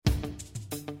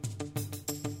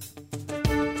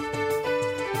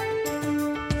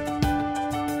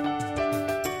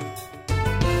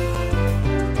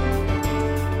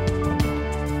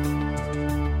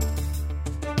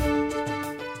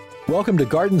Welcome to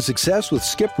Garden Success with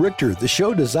Skip Richter, the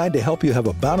show designed to help you have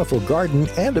a bountiful garden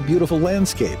and a beautiful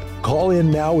landscape. Call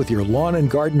in now with your lawn and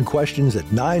garden questions at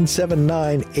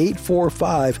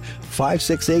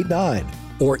 979-845-5689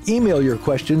 or email your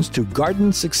questions to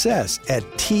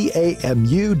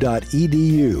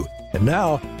gardensuccess@tamu.edu. And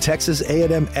now, Texas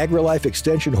A&M AgriLife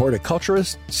Extension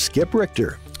horticulturist Skip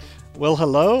Richter. Well,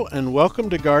 hello and welcome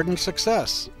to Garden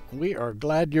Success. We are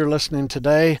glad you're listening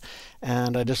today,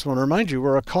 and I just want to remind you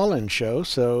we're a call-in show,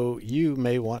 so you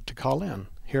may want to call in.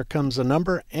 Here comes a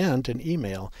number and an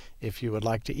email if you would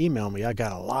like to email me. I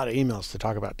got a lot of emails to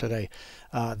talk about today.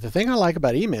 The thing I like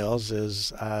about emails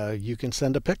is you can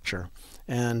send a picture,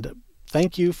 and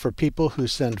thank you for people who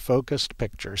send focused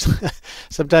pictures.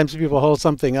 Sometimes people hold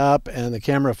something up and the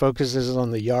camera focuses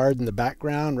on the yard in the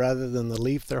background rather than the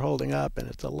leaf they're holding up, and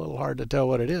it's a little hard to tell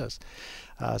what it is.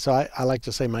 So I like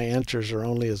to say my answers are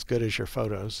only as good as your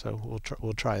photos, so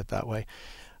we'll try it that way.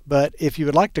 But if you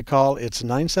would like to call, it's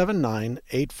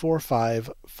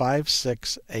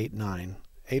 979-845-5689.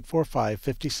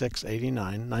 845-5689,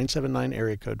 979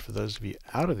 area code for those of you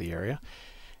out of the area.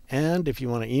 And if you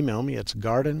want to email me, it's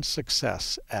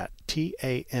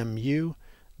gardensuccess@tamu.edu.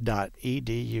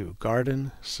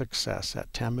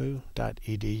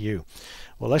 gardensuccess@tamu.edu.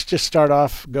 Well, let's just start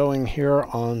off going here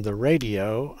on the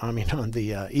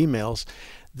emails.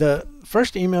 The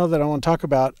first email that I want to talk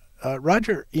about,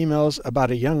 Roger emails about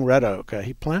a young red oak.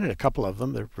 He planted a couple of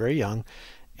them. They're very young,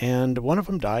 and one of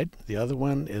them died. The other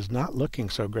one is not looking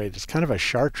so great. It's kind of a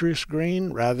chartreuse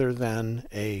green rather than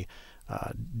a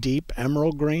deep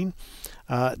emerald green.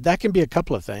 That can be a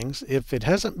couple of things. If it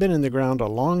hasn't been in the ground a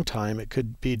long time, it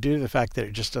could be due to the fact that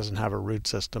it just doesn't have a root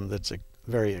system that's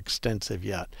very extensive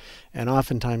yet. And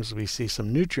oftentimes we see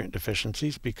some nutrient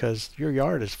deficiencies because your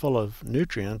yard is full of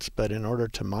nutrients, but in order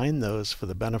to mine those for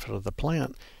the benefit of the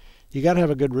plant, you got to have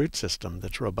a good root system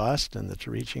that's robust and that's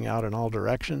reaching out in all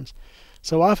directions.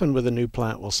 So often with a new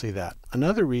plant we'll see that.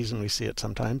 Another reason we see it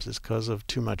sometimes is because of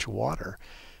too much water.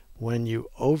 When you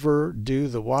overdo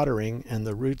the watering and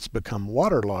the roots become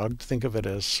waterlogged, think of it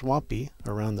as swampy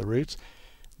around the roots,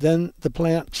 then the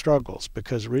plant struggles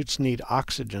because roots need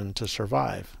oxygen to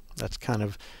survive. That's kind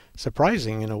of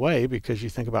surprising in a way because you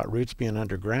think about roots being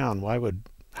underground.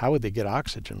 How would they get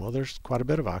oxygen? Well, there's quite a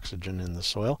bit of oxygen in the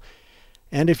soil.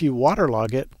 And if you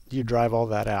waterlog it, you drive all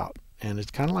that out. And it's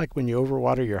kind of like when you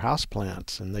overwater your house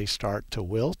plants and they start to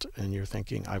wilt and you're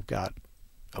thinking, I've got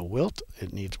a wilt,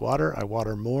 it needs water, I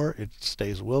water more, it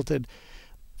stays wilted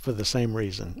for the same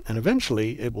reason. And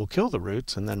eventually it will kill the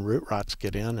roots and then root rots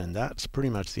get in, and that's pretty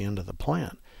much the end of the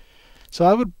plant. So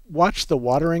I would watch the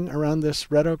watering around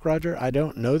this red oak, Roger. I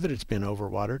don't know that it's been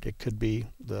overwatered. It could be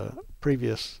the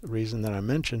previous reason that I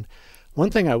mentioned. One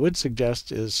thing I would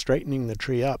suggest is straightening the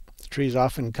tree up. The trees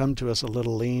often come to us a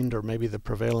little leaned, or maybe the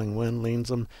prevailing wind leans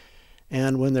them.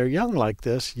 And when they're young like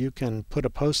this, you can put a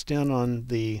post in on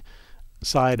the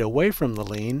side away from the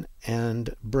lean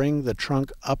and bring the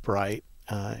trunk upright,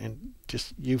 and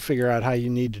just you figure out how you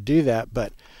need to do that.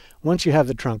 But once you have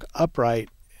the trunk upright,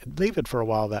 leave it for a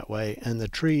while that way and the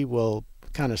tree will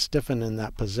kind of stiffen in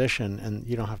that position, and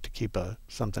you don't have to keep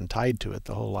something tied to it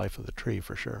the whole life of the tree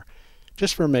for sure.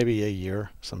 Just for maybe a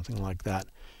year, something like that.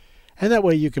 And that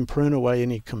way you can prune away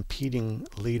any competing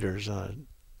leaders,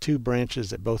 two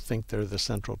branches that both think they're the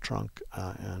central trunk,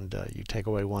 and you take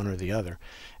away one or the other.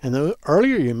 And the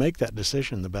earlier you make that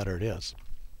decision, the better it is.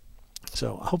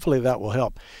 So hopefully that will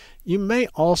help. You may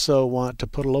also want to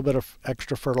put a little bit of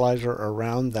extra fertilizer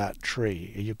around that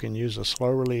tree. You can use a slow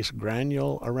release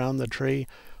granule around the tree,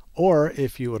 or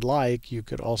if you would like, you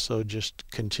could also just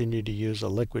continue to use a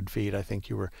liquid feed. I think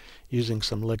you were using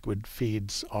some liquid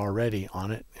feeds already on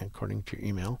it, according to your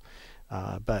email.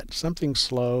 But something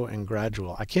slow and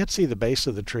gradual. I can't see the base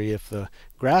of the tree. If the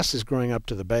grass is growing up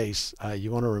to the base,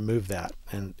 you want to remove that.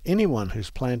 And anyone who's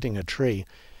planting a tree,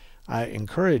 I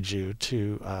encourage you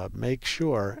to make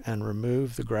sure and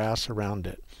remove the grass around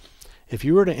it. If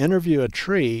you were to interview a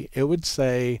tree, it would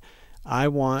say, I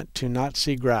want to not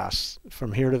see grass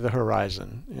from here to the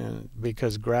horizon, and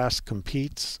because grass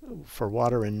competes for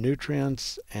water and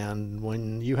nutrients, and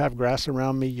when you have grass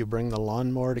around me, you bring the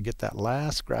lawnmower to get that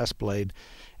last grass blade,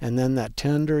 and then that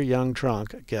tender young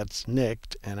trunk gets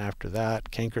nicked, and after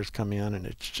that cankers come in, and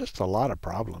it's just a lot of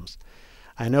problems.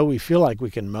 I know we feel like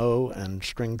we can mow and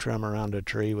string trim around a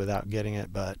tree without getting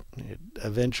it, but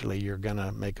eventually you're going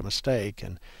to make a mistake,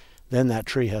 and then that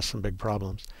tree has some big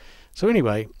problems. So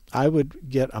anyway, I would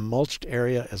get a mulched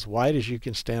area as wide as you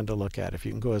can stand to look at. If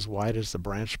you can go as wide as the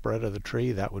branch spread of the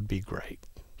tree, that would be great,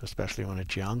 especially when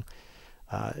it's young.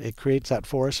 It creates that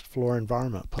forest floor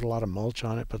environment. Put a lot of mulch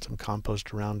on it, put some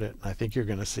compost around it, and I think you're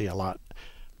going to see a lot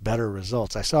better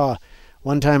results. I saw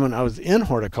one time when I was in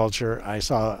horticulture, I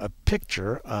saw a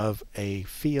picture of a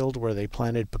field where they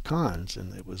planted pecans,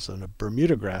 and it was in a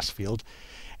Bermuda grass field.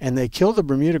 And they killed the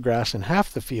Bermuda grass in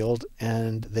half the field,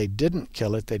 and they didn't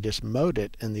kill it. They just mowed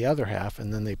it in the other half,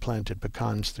 and then they planted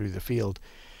pecans through the field.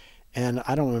 And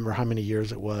I don't remember how many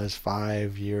years it was,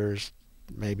 5 years,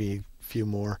 maybe a few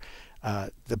more.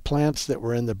 The plants that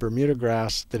were in the Bermuda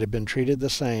grass that had been treated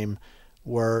the same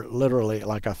were literally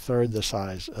like a third the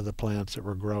size of the plants that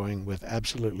were growing with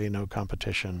absolutely no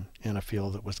competition in a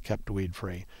field that was kept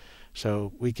weed-free.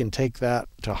 So we can take that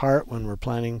to heart when we're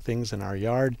planting things in our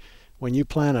yard. When you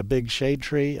plant a big shade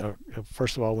tree,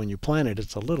 first of all, when you plant it,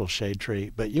 it's a little shade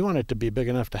tree, but you want it to be big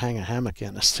enough to hang a hammock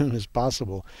in as soon as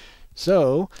possible.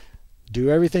 So do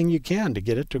everything you can to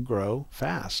get it to grow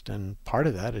fast. And part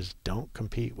of that is don't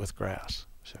compete with grass.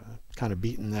 So kind of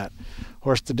beating that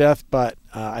horse to death, but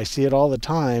I see it all the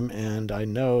time, and I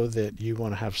know that you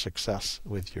want to have success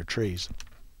with your trees.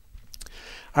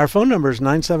 Our phone number is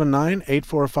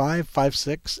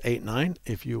 979-845-5689.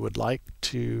 If you would like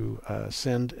to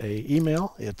send an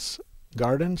email, it's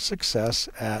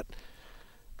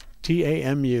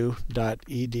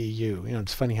gardensuccess@tamu.edu.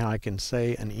 It's funny how I can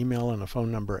say an email and a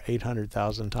phone number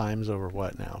 800,000 times over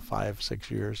what now, 5-6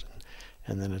 years,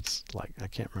 and then it's like I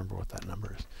can't remember what that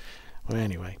number is. Well,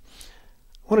 anyway,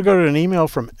 I want to go to an email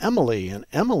from Emily, and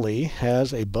Emily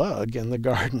has a bug in the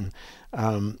garden,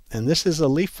 and this is a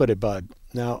leaf-footed bug.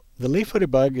 Now, the leaf-footed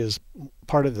bug is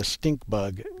part of the stink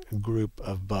bug group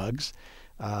of bugs.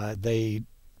 They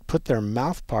put their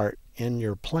mouth part in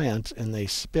your plants and they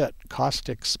spit,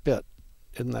 caustic spit.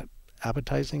 Isn't that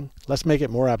appetizing? Let's make it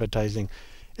more appetizing.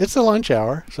 It's the lunch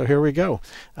hour, so here we go.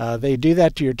 They do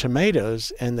that to your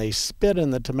tomatoes, and they spit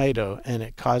in the tomato, and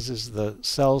it causes the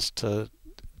cells to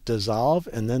dissolve,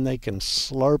 and then they can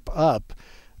slurp up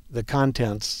the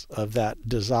contents of that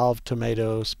dissolved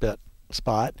tomato spit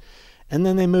spot. And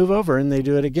then they move over and they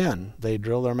do it again. They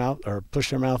drill their mouth or push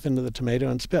their mouth into the tomato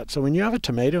and spit. So when you have a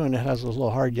tomato and it has those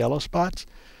little hard yellow spots,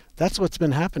 that's what's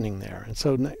been happening there. And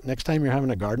so next time you're having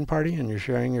a garden party and you're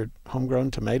sharing your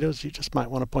homegrown tomatoes, you just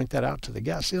might want to point that out to the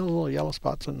guests. See the little yellow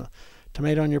spots on the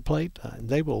tomato on your plate?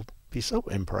 They will be so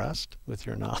impressed with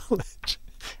your knowledge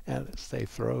and as they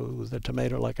throw the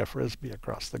tomato like a frisbee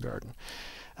across the garden.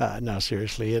 No,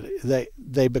 seriously,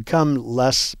 they become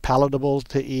less palatable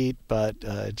to eat, but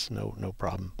it's no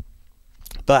problem.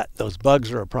 But those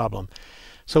bugs are a problem.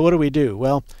 So what do?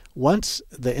 Well, once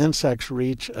the insects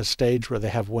reach a stage where they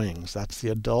have wings, that's the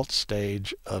adult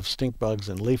stage of stink bugs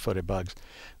and leaf-footed bugs,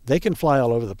 they can fly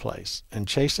all over the place. And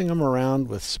chasing them around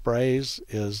with sprays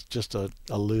is just a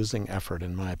losing effort,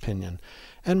 in my opinion.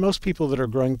 And most people that are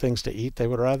growing things to eat, they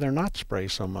would rather not spray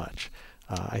so much.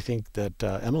 I think that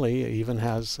Emily even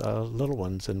has little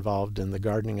ones involved in the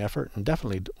gardening effort and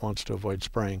definitely wants to avoid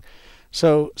spraying.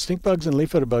 So stink bugs and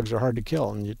leaf-footed bugs are hard to kill,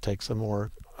 and it takes a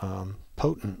more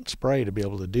potent spray to be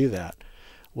able to do that.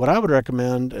 What I would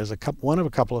recommend is one of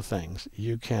a couple of things.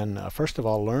 You can, first of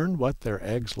all, learn what their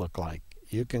eggs look like.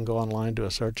 You can go online to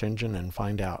a search engine and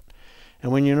find out.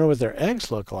 And when you know what their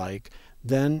eggs look like,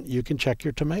 then you can check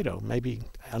your tomato. Maybe,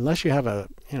 unless you have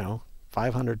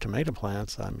 500 tomato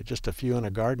plants, just a few in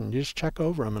a garden, you just check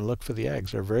over them and look for the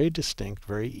eggs. They're very distinct,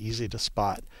 very easy to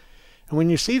spot. And when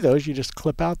you see those, you just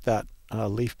clip out that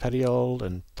leaf petiole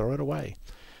and throw it away.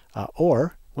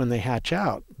 Or when they hatch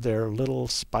out, they're little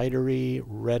spidery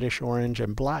reddish orange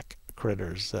and black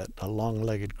critters that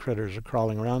long-legged critters are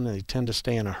crawling around, and they tend to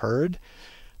stay in a herd.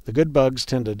 The good bugs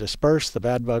tend to disperse, the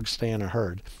bad bugs stay in a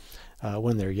herd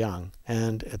when they're young.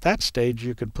 And at that stage,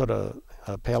 you could put a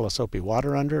pail of soapy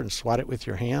water under and swat it with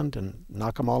your hand and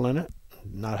knock them all in it,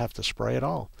 not have to spray at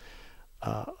all.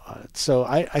 So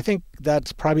I think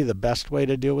that's probably the best way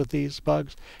to deal with these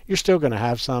bugs. You're still going to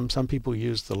have some. Some people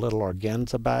use the little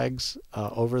organza bags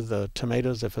over the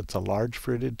tomatoes if it's a large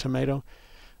fruited tomato.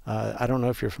 I don't know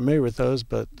if you're familiar with those,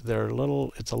 but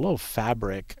it's a little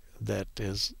fabric that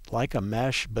is like a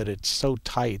mesh, but it's so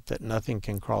tight that nothing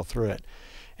can crawl through it.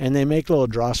 And they make little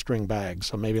drawstring bags.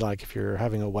 So maybe like if you're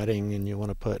having a wedding and you want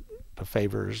to put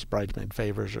bridesmaid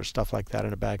favors or stuff like that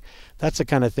in a bag, that's the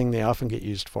kind of thing they often get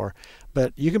used for.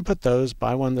 But you can put those,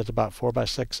 buy one that's about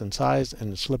 4x6 in size,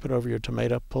 and slip it over your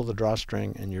tomato, pull the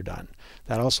drawstring, and you're done.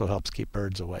 That also helps keep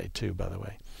birds away too, by the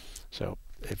way. So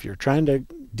if you're trying to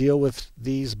deal with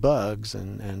these bugs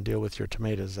and deal with your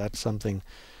tomatoes, that's something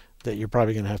that you're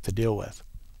probably going to have to deal with.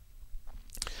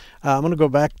 I'm going to go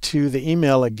back to the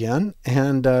email again,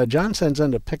 and John sends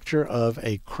in a picture of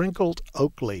a crinkled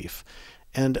oak leaf.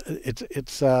 And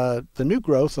it's the new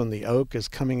growth on the oak is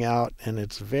coming out, and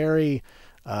it's very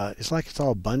It's like it's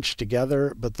all bunched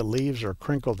together, but the leaves are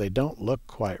crinkled. They don't look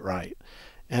quite right.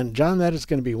 And John, that is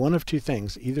going to be one of two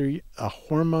things. Either a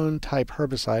hormone type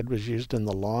herbicide was used in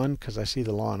the lawn, because I see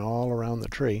the lawn all around the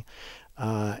tree,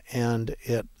 and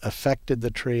it affected the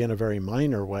tree in a very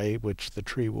minor way, which the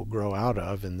tree will grow out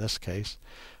of in this case,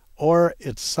 or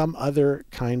it's some other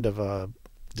kind of a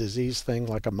disease thing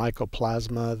like a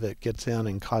mycoplasma that gets in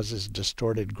and causes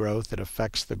distorted growth. It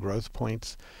affects the growth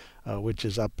points, which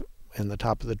is up in the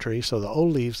top of the tree. So the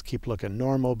old leaves keep looking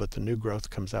normal, but the new growth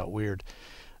comes out weird.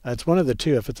 It's one of the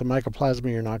two. If it's a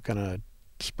mycoplasma, you're not going to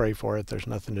spray for it. There's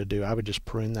nothing to do. I would just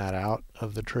prune that out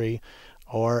of the tree.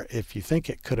 Or if you think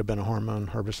it could have been a hormone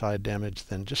herbicide damage,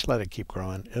 then just let it keep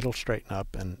growing. It'll straighten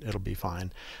up and it'll be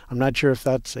fine. I'm not sure if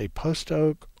that's a post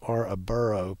oak or a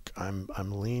bur oak. I'm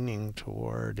leaning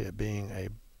toward it being a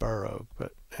bur oak,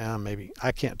 but maybe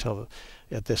I can't tell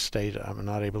at this stage. I'm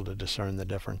not able to discern the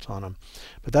difference on them.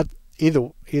 But that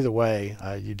either way,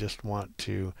 you just want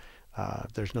to.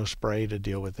 There's no spray to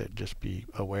deal with it. Just be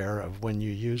aware of when you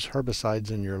use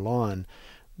herbicides in your lawn,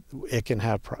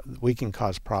 we can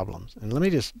cause problems. And let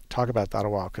me just talk about that a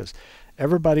while, because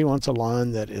everybody wants a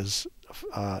lawn that is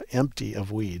empty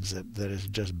of weeds, that is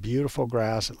just beautiful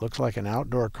grass. It looks like an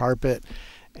outdoor carpet,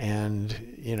 and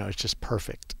it's just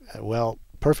perfect. Well,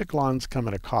 perfect lawns come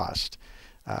at a cost.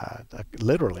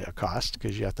 Literally a cost,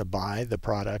 because you have to buy the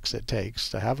products it takes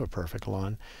to have a perfect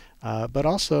lawn. But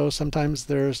also sometimes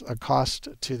there's a cost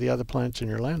to the other plants in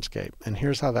your landscape. And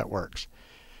here's how that works.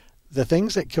 The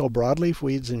things that kill broadleaf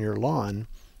weeds in your lawn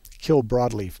kill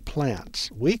broadleaf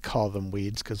plants. We call them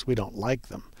weeds because we don't like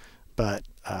them. But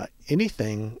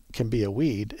anything can be a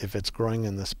weed if it's growing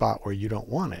in the spot where you don't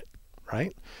want it,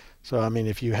 right? So, I mean,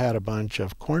 if you had a bunch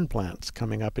of corn plants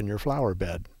coming up in your flower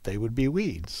bed, they would be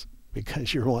weeds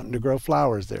because you're wanting to grow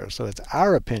flowers there. So it's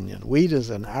our opinion. Weed is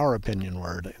an our opinion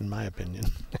word, in my opinion.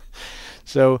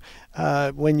 So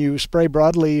when you spray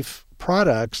broadleaf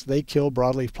products, they kill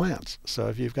broadleaf plants. So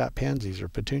if you've got pansies or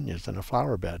petunias in a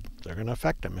flower bed, they're going to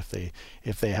affect them.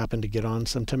 If they happen to get on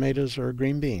some tomatoes or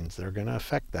green beans, they're going to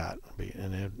affect that.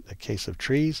 In the case of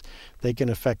trees, they can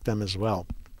affect them as well.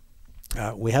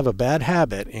 We have a bad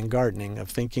habit in gardening of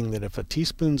thinking that if a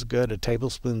teaspoon's good, a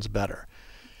tablespoon's better.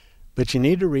 But you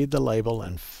need to read the label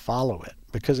and follow it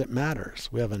because it matters.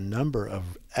 We have a number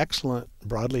of excellent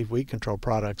broadleaf weed control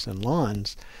products in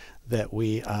lawns that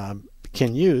we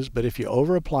can use, but if you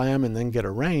over apply them and then get a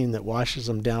rain that washes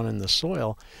them down in the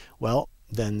soil, well,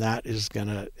 then that is going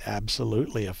to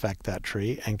absolutely affect that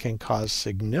tree and can cause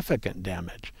significant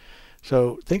damage.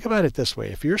 So think about it this way.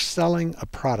 If you're selling a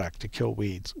product to kill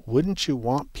weeds, wouldn't you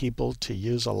want people to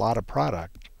use a lot of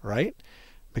product, right?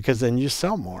 Because then you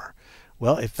sell more.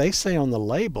 Well, if they say on the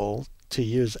label to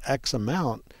use X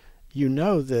amount, you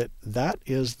know that that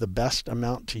is the best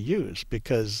amount to use,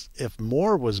 because if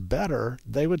more was better,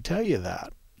 they would tell you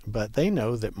that. But they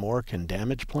know that more can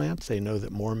damage plants. They know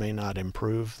that more may not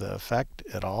improve the effect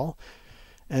at all.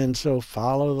 And so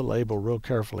follow the label real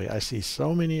carefully. I see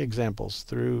so many examples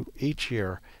through each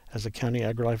year as a county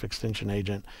AgriLife extension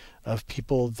agent of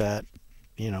people that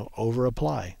over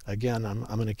apply. Again, I'm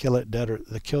going to kill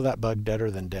that bug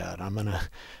deader than dead. I'm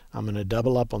going to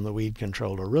double up on the weed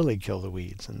control to really kill the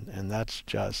weeds, and that's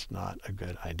just not a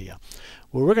good idea.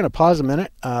 Well, we're going to pause a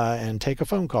minute and take a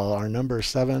phone call. Our number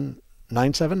is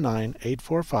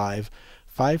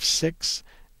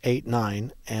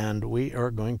 979-845-5689, and we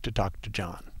are going to talk to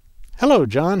John. Hello,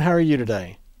 John. How are you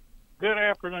today? Good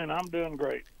afternoon. I'm doing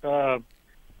great. I'm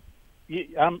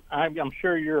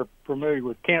sure you're familiar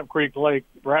with Camp Creek Lake.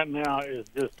 Right now is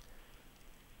just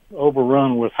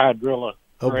overrun with hydrilla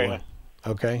grass. Boy.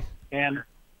 Okay. And of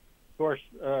course,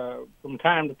 from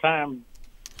time to time,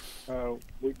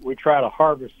 we try to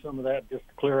harvest some of that just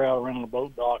to clear out around the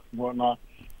boat docks and whatnot.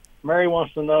 Mary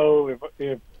wants to know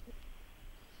if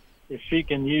she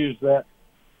can use that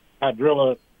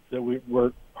hydrilla that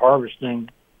we're harvesting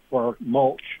for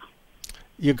mulch.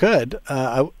 You could,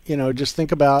 just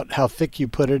think about how thick you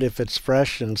put it. If it's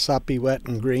fresh and soppy, wet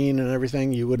and green and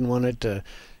everything, you wouldn't want it to,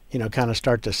 kind of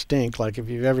start to stink. Like if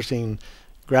you've ever seen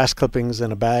grass clippings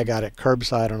in a bag out at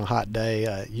curbside on a hot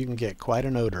day, you can get quite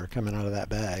an odor coming out of that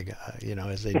bag,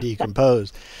 as they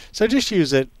decompose. So just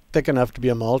use it thick enough to be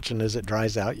a mulch, and as it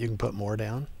dries out, you can put more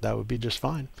down. That would be just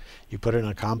fine. You put it in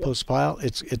a compost pile.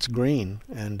 It's green,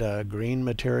 and green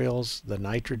materials, the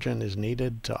nitrogen is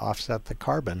needed to offset the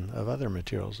carbon of other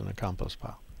materials in a compost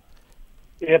pile.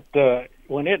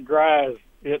 When it dries,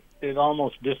 it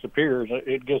almost disappears.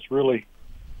 It gets really,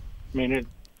 it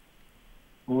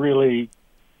really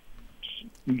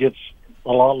gets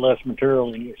a lot less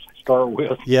material than you start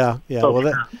with. Yeah. So,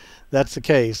 Well, that's the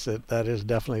case. That is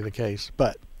definitely the case.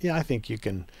 But yeah, I think you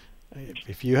can,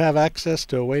 if you have access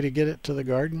to a way to get it to the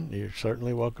garden, you're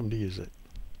certainly welcome to use it.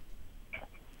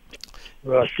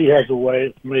 Well, she has a way.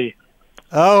 It's me.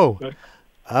 Oh, But,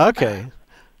 okay.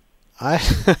 I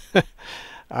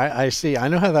I see. I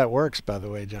know how that works, by the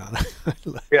way, John.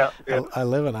 yeah. I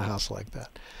live in a house like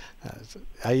that.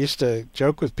 I used to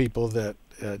joke with people that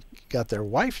got their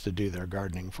wife to do their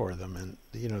gardening for them, and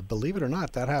believe it or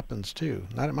not, that happens too.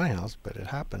 Not at my house, but it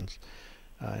happens.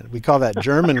 We call that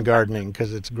German gardening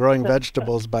because it's growing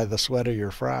vegetables by the sweat of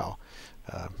your Frau.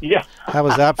 Yeah. How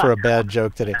was that for a bad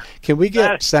joke today? Can we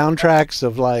get soundtracks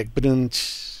of like ba-dum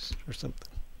or something?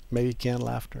 Maybe canned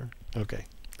laughter. Okay.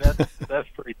 That's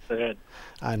pretty sad.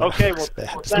 I know. Okay, well,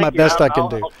 it's my best I can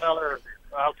do. I'll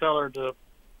tell her that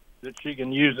she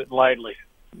can use it lightly.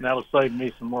 And that'll save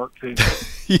me some work too.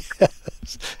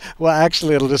 Yes. Well,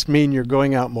 actually, it'll just mean you're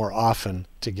going out more often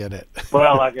to get it.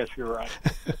 Well, I guess you're right.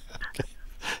 Okay.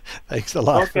 Thanks a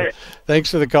lot. Okay.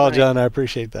 Thanks for the call, John. I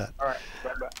appreciate that. All right.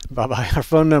 Bye-bye. Bye-bye. Our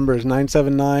phone number is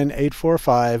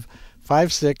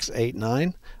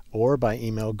 979-845-5689 or by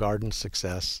email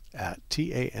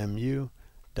gardensuccess@tamu.edu.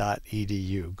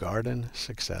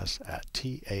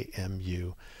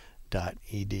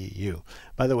 gardensuccess@tamu.edu.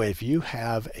 By the way, if you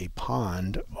have a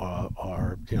pond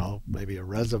or maybe a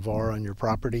reservoir on your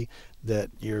property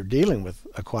that you're dealing with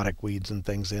aquatic weeds and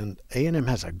things in, A&M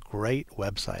has a great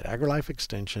website, AgriLife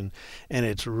Extension, and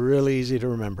it's really easy to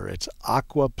remember. It's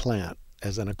aquaplant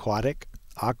as an aquatic,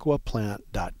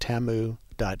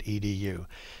 aquaplant.tamu.edu.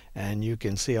 And you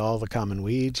can see all the common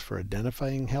weeds for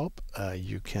identifying help.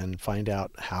 You can find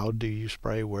out how do you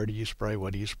spray, where do you spray,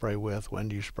 what do you spray with, when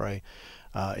do you spray,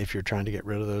 if you're trying to get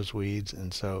rid of those weeds.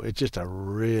 And so it's just a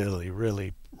really,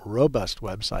 really robust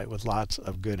website with lots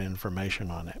of good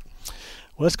information on it.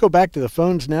 Well, let's go back to the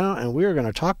phones now, and we're going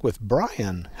to talk with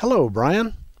Brian. Hello,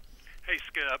 Brian. Hey,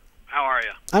 Skip. How are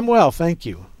you? I'm well, thank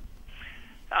you.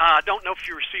 I don't know if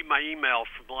you received my email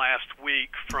from last week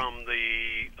from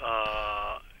the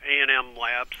A&M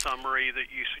lab summary that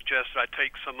you suggested I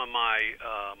take some of my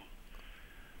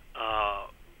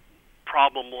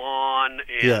problem lawn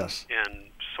and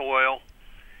soil.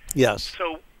 Yes.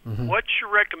 So what's your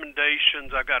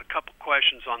recommendations? I've got a couple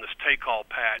questions on this take-all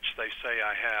patch they say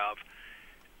I have.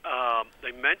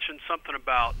 They mentioned something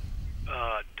about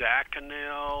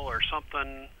Daconil or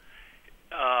something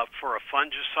for a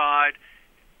fungicide.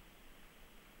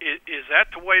 Is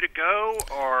that the way to go,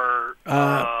 or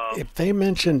if they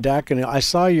mention Daconil, I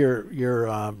saw your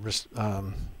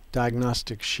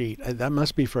diagnostic sheet. That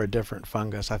must be for a different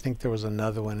fungus. I think there was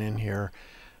another one in here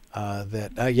you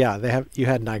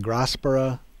had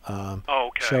Nigrospora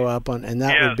show up on, and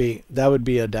that would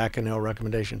be a Daconil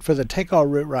recommendation. For the take-all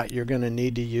root rot, you're going to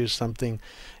need to use something,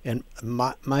 and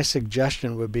my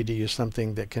suggestion would be to use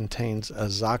something that contains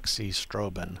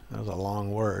azoxystrobin. That was a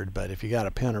long word, but if you got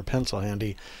a pen or pencil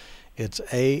handy, it's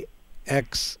AXOZY,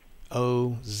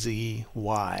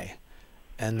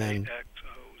 and then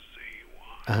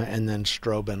and then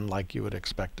strobin, like you would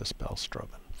expect to spell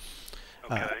strobin.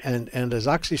 Okay. And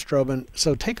azoxystrobin.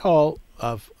 So take-all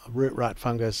of root rot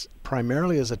fungus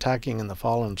primarily is attacking in the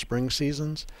fall and spring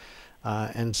seasons,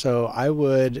 and so I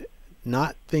would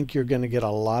not think you're going to get a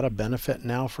lot of benefit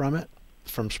now from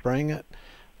spraying it.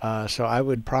 So I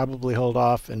would probably hold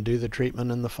off and do the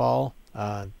treatment in the fall.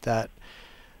 That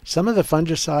some of the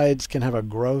fungicides can have a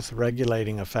growth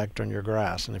regulating effect on your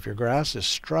grass, and if your grass is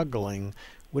struggling,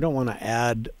 we don't want to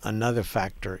add another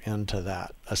factor into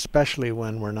that, especially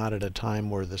when we're not at a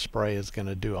time where the spray is going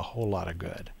to do a whole lot of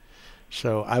good.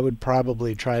 So I would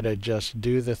probably try to just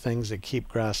do the things that keep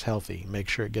grass healthy. Make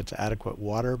sure it gets adequate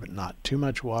water, but not too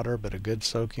much water, but a good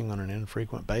soaking on an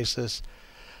infrequent basis.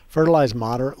 Fertilize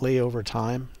moderately over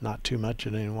time, not too much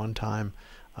at any one time.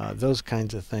 Those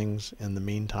kinds of things in the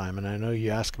meantime. And I know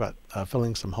you asked about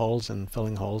filling some holes, and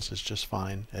filling holes is just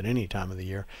fine at any time of the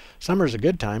year. Summer is a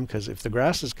good time because if the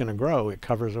grass is going to grow, it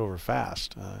covers over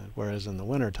fast. Whereas in the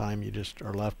winter time, you just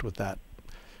are left with that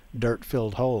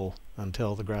dirt-filled hole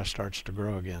until the grass starts to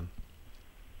grow again.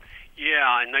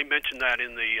 Yeah, and they mentioned that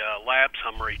in the lab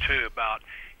summary too about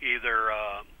either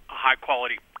a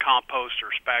high-quality compost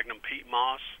or sphagnum peat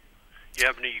moss. You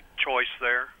have any choice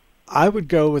there? I would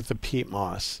go with the peat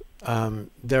moss.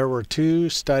 There were two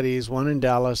studies, one in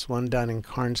Dallas, one down in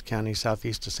Karnes County,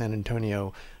 southeast of San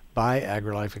Antonio, by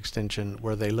AgriLife Extension,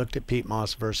 where they looked at peat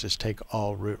moss versus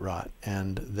take-all root rot,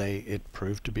 and it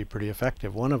proved to be pretty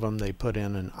effective. One of them, they put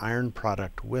in an iron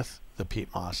product with the peat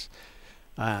moss.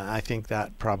 I think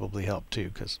that probably helped too,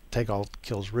 because take-all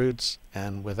kills roots,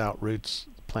 and without roots,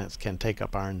 plants can take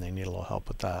up iron. They need a little help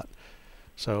with that.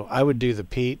 So I would do the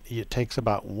peat. It takes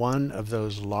about one of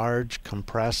those large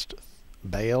compressed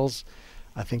bales.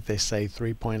 I think they say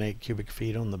 3.8 cubic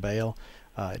feet on the bale.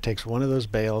 It takes one of those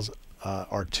bales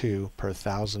or two per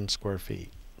 1,000 square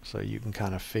feet. So you can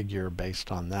kind of figure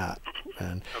based on that.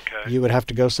 And Okay. you would have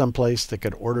to go someplace that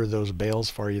could order those bales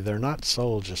for you. They're not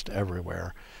sold just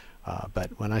everywhere.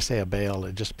 But when I say a bale,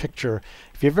 just picture,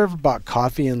 if you've ever bought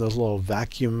coffee in those little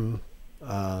vacuum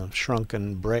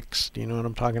shrunken bricks, do you know what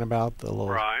I'm talking about? The little,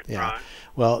 Right, yeah. right.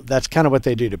 Well, that's kind of what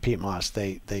they do to peat moss.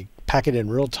 They pack it in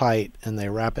real tight and they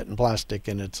wrap it in plastic,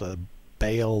 and it's a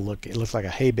bale look. It looks like a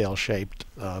hay bale shaped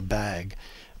bag,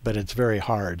 but it's very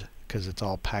hard because it's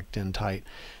all packed in tight.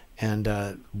 And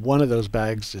one of those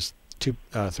bags is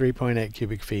 3.8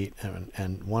 cubic feet,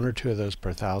 and one or two of those per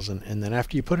 1,000. And then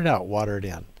after you put it out, water it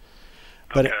in.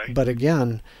 But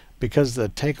again, because the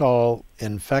take-all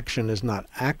infection is not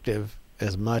active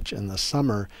as much in the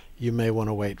summer, you may want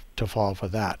to wait to fall for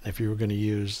that. If you were going to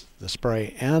use the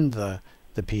spray and the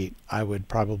peat, I would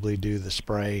probably do the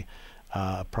spray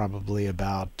probably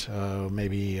about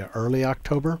maybe early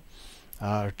October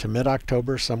to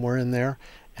mid-October, somewhere in there.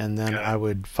 And then I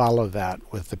would follow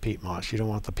that with the peat moss. You don't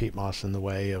want the peat moss in the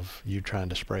way of you trying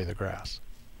to spray the grass.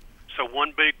 So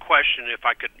one big question, if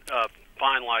I could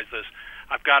finalize this.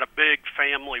 I've got a big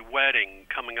family wedding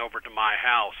coming over to my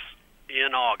house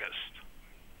in August.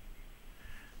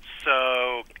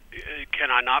 So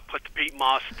can I not put the peat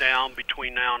moss down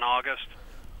between now and August?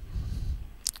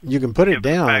 You can put it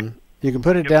down. You can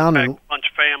put it down. And a bunch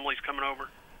of families coming over?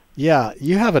 Yeah,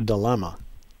 you have a dilemma.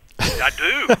 I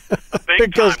do. A big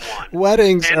because time one.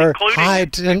 Weddings and are high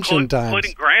tension times.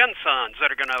 Including grandsons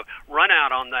that are going to run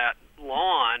out on that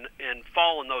lawn and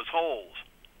fall in those holes.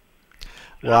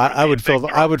 Well, I would fill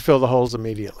the holes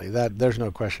immediately. There's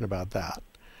no question about that.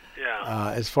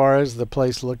 Yeah. As far as the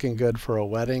place looking good for a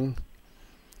wedding,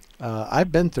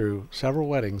 I've been through several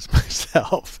weddings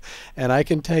myself, and I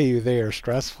can tell you they are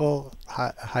stressful,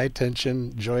 high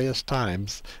tension, joyous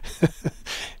times,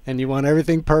 and you want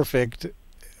everything perfect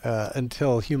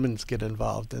until humans get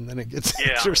involved, and then it gets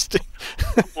interesting.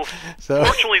 Well, so,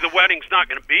 fortunately, the wedding's not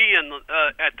going to be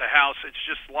at the house. It's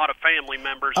just a lot of family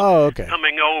members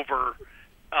coming over.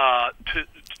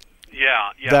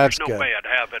 That's there's no good. way I'd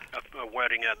have a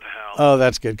wedding at the house. Oh,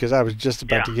 that's good, because I was just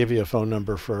about to give you a phone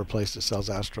number for a place that sells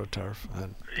AstroTurf.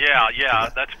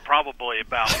 That's probably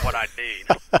about what I need.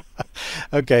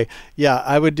 Okay,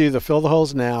 I would do the fill the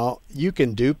holes now. You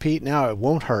can do peat now. It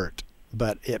won't hurt,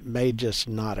 but it may just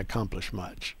not accomplish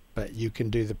much. But you can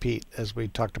do the peat as we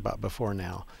talked about before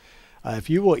now.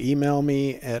 If you will email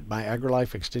me at my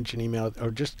AgriLife Extension email, or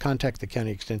just contact the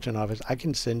County Extension Office, I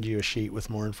can send you a sheet with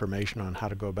more information on how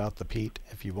to go about the peat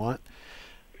if you want.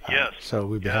 Yes. So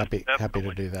we'd be happy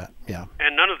to do that. Yeah.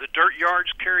 And none of the dirt yards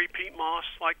carry peat moss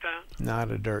like that? Not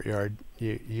a dirt yard.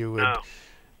 You would. No.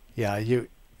 Yeah,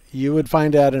 you would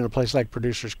find that in a place like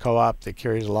Producers Co-op that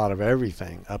carries a lot of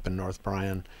everything up in North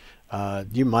Bryan.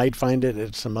 You might find it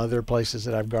at some other places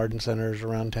that have garden centers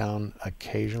around town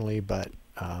occasionally, but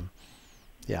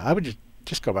I would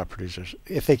just go by Producers.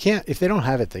 If they don't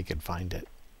have it, they can find it.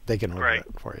 They can order it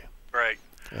for you. Great.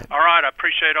 Yeah. All right. I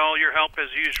appreciate all your help as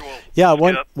usual. Yeah.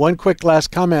 One quick last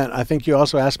comment. I think you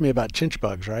also asked me about chinch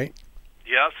bugs, right?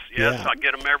 Yes. Yeah. I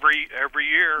get them every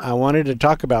year. I wanted to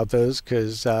talk about those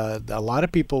because a lot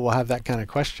of people will have that kind of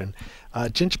question.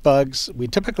 Chinch bugs, we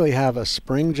typically have a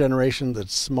spring generation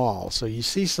that's small, so you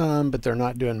see some, but they're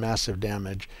not doing massive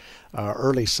damage.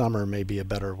 Early summer may be a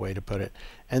better way to put it.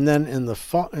 And then in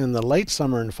the late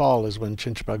summer and fall is when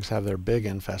chinch bugs have their big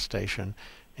infestation.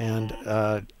 And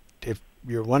if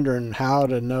you're wondering how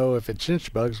to know if it's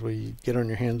chinch bugs, well, you get on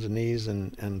your hands and knees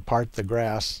and part the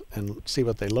grass and see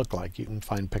what they look like. You can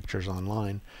find pictures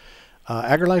online.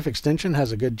 AgriLife Extension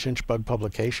has a good chinch bug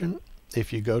publication.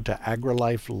 If you go to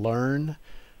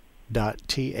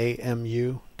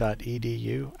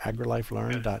agrilifelearn.tamu.edu,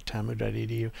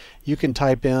 agrilifelearn.tamu.edu, you can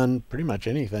type in pretty much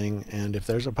anything, and if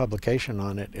there's a publication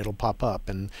on it, it'll pop up.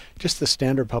 And just the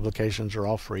standard publications are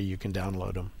all free. You can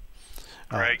download them.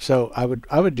 Right. So I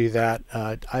would do that.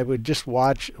 I would just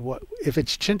watch if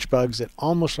it's chinch bugs. It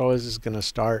almost always is going to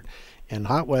start in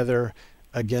hot weather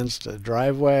against a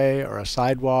driveway or a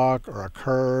sidewalk or a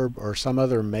curb or some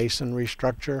other masonry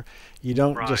structure. You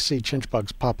don't just see chinch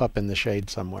bugs pop up in the shade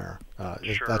somewhere.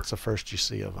 That's the first you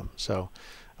see of them. So,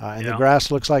 the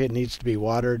grass looks like it needs to be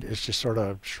watered. It's just sort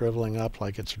of shriveling up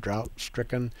like it's drought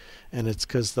stricken. And it's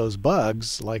because those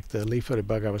bugs, like the leaf-footed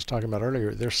bug I was talking about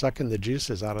earlier, they're sucking the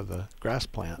juices out of the grass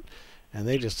plant. And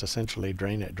they just essentially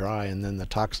drain it dry, and then the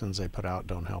toxins they put out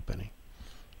don't help any.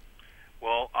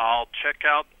 Well, I'll check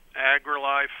out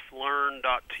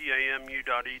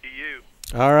agrilifelearn.tamu.edu.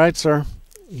 All right, sir.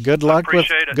 Good luck with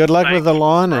appreciate it. good luck Thanks with the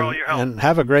lawn, for all your help. and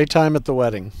have a great time at the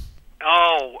wedding.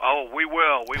 Oh, we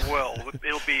will.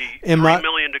 It'll be In 3 my-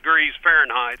 million degrees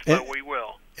Fahrenheit, but we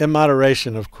will. In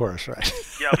moderation, of course, right?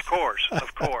 Yeah, of course. As the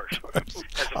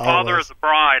father Always. of the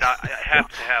bride, I have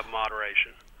to have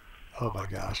moderation. Oh my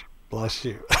gosh, bless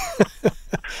you.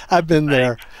 I've been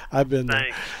there. I've been there.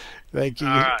 Thanks. Thank you.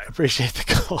 All right. Appreciate the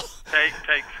call.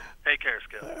 Take care,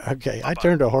 Skip. Okay, Bye-bye. I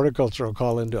turned a horticultural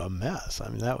call into a mess. I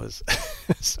mean, that was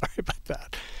sorry about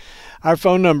that. Our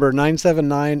phone number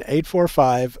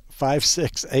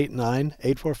 979-845-5689,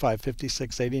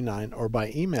 845-5689, or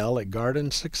by email at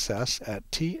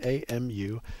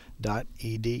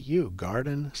gardensuccess@tamu.edu,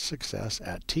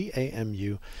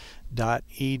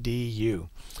 gardensuccess@tamu.edu.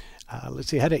 Let's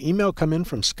see, I had an email come in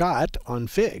from Scott on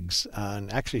figs.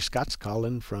 And actually, Scott's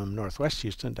calling from Northwest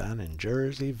Houston down in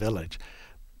Jersey Village.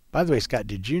 By the way, Scott,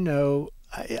 did you know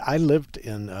I lived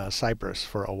in Cyprus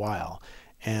for a while,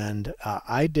 and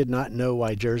I did not know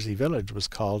why Jersey Village was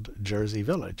called Jersey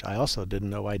Village. I also didn't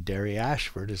know why Derry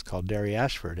Ashford is called Derry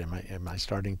Ashford. Am I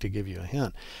starting to give you a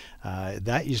hint?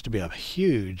 That used to be a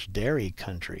huge dairy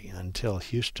country until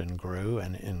Houston grew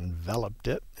and enveloped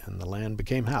it, and the land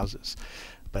became houses.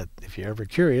 But if you're ever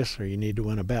curious or you need to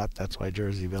win a bet, that's why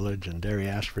Jersey Village and Derry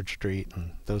Ashford Street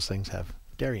and those things have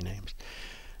dairy names.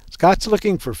 Scott's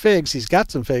looking for figs. He's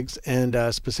got some figs, and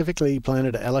specifically he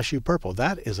planted a LSU Purple.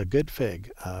 That is a good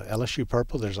fig. LSU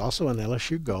Purple. There's also an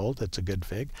LSU Gold. That's a good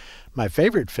fig. My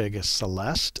favorite fig is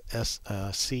Celeste,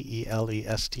 Celeste,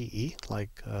 like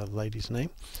the lady's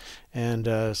name.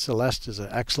 And Celeste is an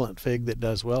excellent fig that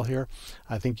does well here.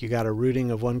 I think you got a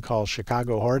rooting of one called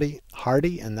Chicago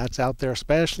Hardy, and that's out there,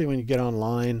 especially when you get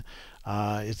online.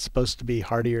 It's supposed to be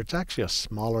hardier. It's actually a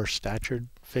smaller statured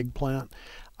fig plant.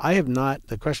 I have not,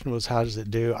 the question was how does it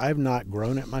do? I have not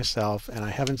grown it myself, and I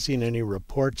haven't seen any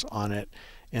reports on it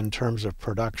in terms of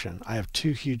production. I have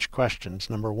two huge questions.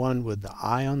 Number one, would the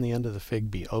eye on the end of the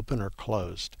fig be open or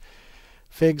closed?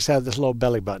 Figs have this little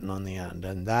belly button on the end,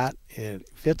 and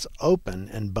if it's open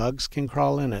and bugs can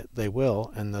crawl in it, they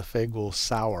will, and the fig will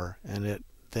sour, and it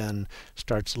then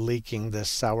starts leaking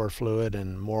this sour fluid,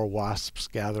 and more wasps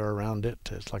gather around it.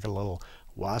 It's like a little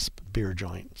wasp beer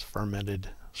joint. It's fermented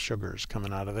sugars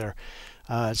coming out of there.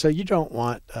 So you don't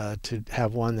want to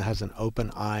have one that has an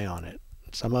open eye on it.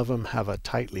 Some of them have a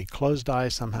tightly closed eye.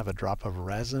 Some have a drop of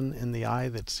resin in the eye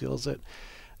that seals it.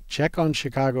 Check on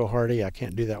Chicago Hardy. I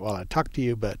can't do that while I talk to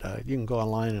you, but you can go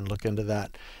online and look into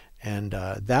that. And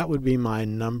that would be my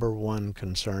number one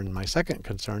concern. My second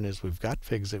concern is we've got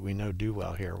figs that we know do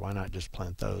well here. Why not just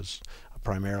plant those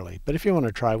primarily? But if you want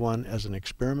to try one as an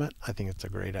experiment, I think it's a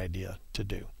great idea to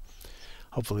do.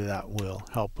 Hopefully that will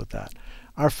help with that.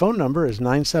 Our phone number is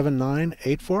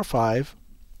 979-845-5689,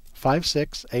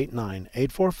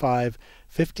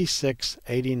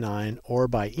 845-5689, or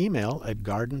by email at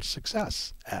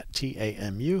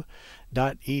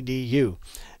gardensuccess@tamu.edu.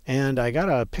 And I got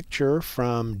a picture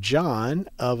from John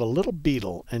of a little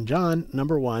beetle. And John,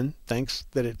 number one, thanks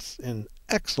that it's in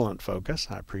excellent focus.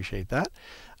 I appreciate that.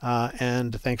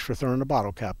 And thanks for throwing a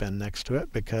bottle cap in next to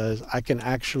it, because I can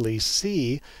actually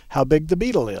see how big the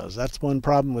beetle is. That's one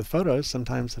problem with photos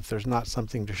sometimes, if there's not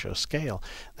something to show scale.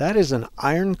 That is an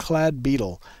ironclad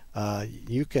beetle.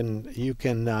 You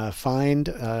can find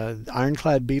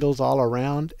ironclad beetles all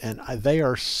around, and they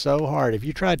are so hard. If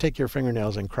you try to take your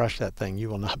fingernails and crush that thing, you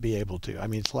will not be able to. I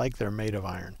mean, it's like they're made of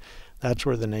iron. That's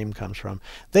where the name comes from.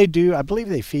 They do, I believe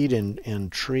they feed in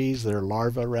trees. Their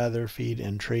larvae, rather, feed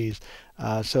in trees.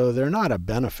 So they're not a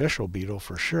beneficial beetle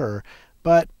for sure,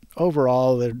 but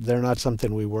overall, they're not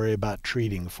something we worry about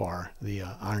treating for, the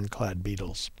ironclad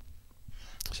beetles.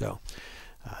 So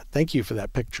thank you for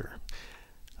that picture.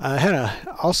 I had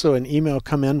also an email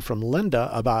come in from Linda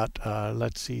about,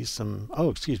 let's see,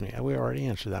 excuse me, we already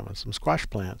answered that one, some squash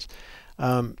plants.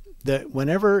 That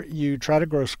whenever you try to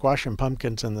grow squash and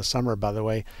pumpkins in the summer, by the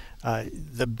way,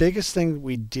 the biggest thing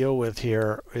we deal with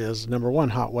here is, number one,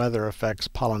 hot weather affects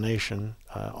pollination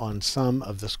on some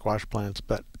of the squash plants,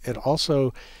 but it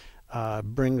also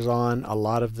brings on a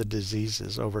lot of the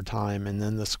diseases over time, and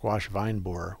then the squash vine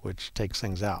borer, which takes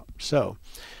things out. So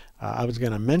I was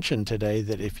going to mention today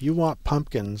that if you want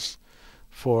pumpkins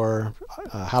for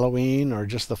Halloween or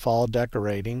just the fall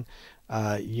decorating,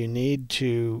 you need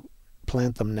to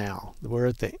plant them now. We're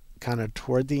at the kind of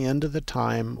toward the end of the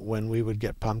time when we would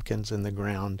get pumpkins in the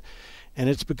ground, and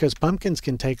it's because pumpkins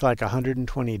can take like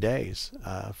 120 days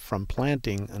from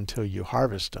planting until you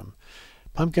harvest them.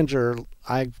 Pumpkins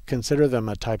I consider them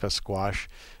a type of squash.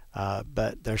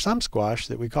 But there's some squash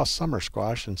that we call summer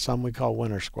squash and some we call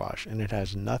winter squash, and it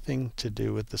has nothing to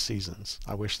do with the seasons.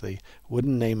 I wish they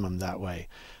wouldn't name them that way.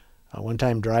 One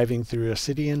time driving through a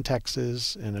city in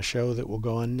Texas in a show that will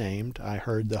go unnamed, I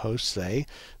heard the host say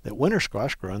that winter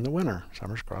squash grow in the winter,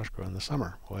 summer squash grow in the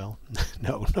summer. Well,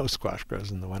 no squash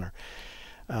grows in the winter.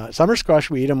 Summer squash,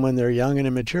 we eat them when they're young and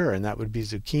immature, and that would be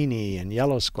zucchini and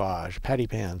yellow squash, patty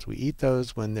pans. We eat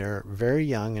those when they're very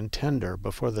young and tender,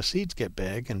 before the seeds get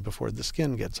big and before the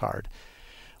skin gets hard.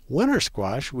 Winter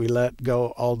squash, we let go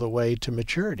all the way to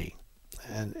maturity,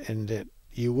 and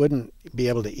you wouldn't be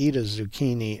able to eat a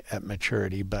zucchini at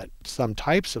maturity, but some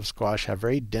types of squash have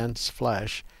very dense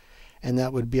flesh, and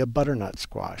that would be a butternut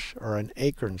squash or an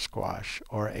acorn squash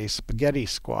or a spaghetti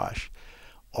squash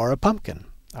or a pumpkin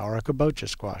or a kabocha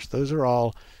squash. Those are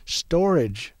all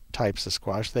storage types of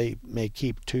squash. They may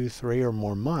keep 2, 3, or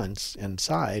more months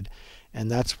inside, and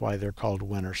that's why they're called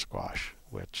winter squash,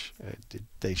 which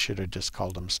they should have just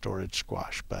called them storage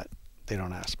squash, but they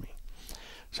don't ask me.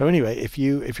 So anyway, if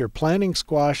you're planting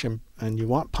squash and you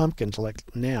want pumpkins, like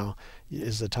now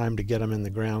is the time to get them in the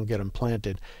ground, get them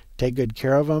planted. Take good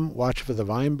care of them. Watch for the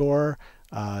vine borer.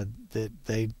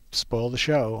 They spoil the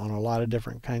show on a lot of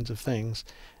different kinds of things.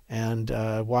 And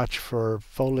watch for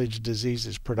foliage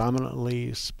diseases,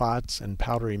 predominantly spots and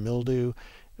powdery mildew,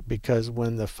 because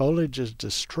when the foliage is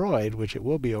destroyed, which it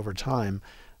will be over time,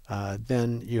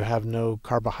 then you have no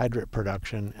carbohydrate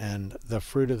production, and the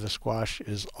fruit of the squash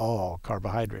is all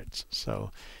carbohydrates.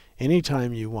 So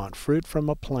anytime you want fruit from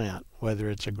a plant, whether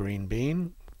it's a green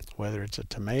bean, whether it's a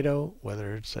tomato,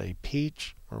 whether it's a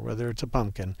peach, or whether it's a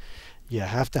pumpkin, you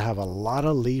have to have a lot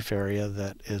of leaf area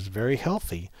that is very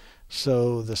healthy,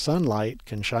 so the sunlight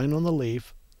can shine on the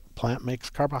leaf, plant makes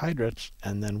carbohydrates,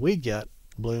 and then we get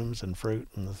blooms and fruit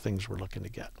and the things we're looking to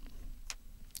get.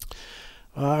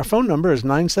 Our phone number is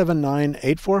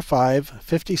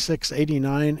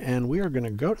 979-845-5689, and we are going to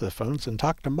go to the phones and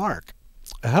talk to Mark.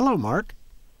 Hello, Mark.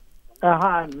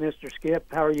 Hi, Mr. Skip.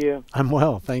 How are you? I'm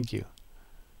well, thank you.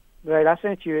 Great. I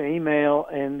sent you an email,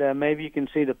 and maybe you can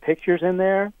see the pictures in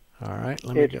there. All right.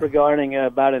 It's regarding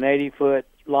about an 80-foot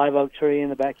live oak tree in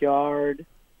the backyard.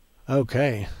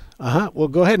 Okay. Well,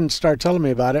 go ahead and start telling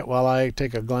me about it while I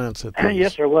take a glance at these.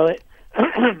 Yes, sir. Well,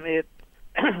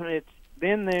 it's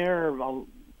been there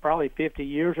probably 50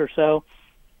 years or so.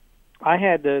 I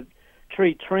had the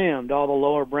tree trimmed, all the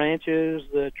lower branches,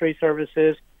 the tree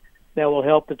services that will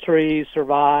help the trees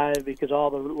survive because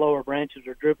all the lower branches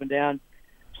are drooping down.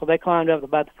 So they climbed up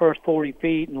about the first 40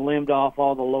 feet and limbed off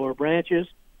all the lower branches.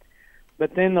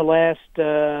 But then the last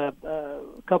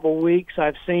couple of weeks,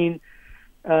 I've seen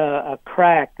a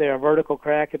crack there, a vertical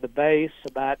crack at the base,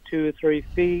 about 2 or 3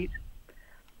 feet,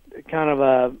 kind of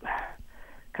a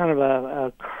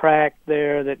crack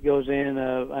there that goes in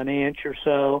an inch or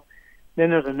so. Then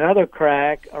there's another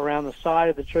crack around the side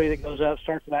of the tree that goes up,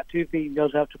 starts about 2 feet and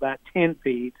goes up to about 10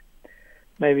 feet.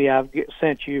 Maybe I've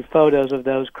sent you photos of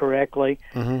those correctly.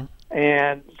 Mm-hmm.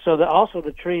 And so also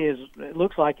the tree it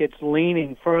looks like it's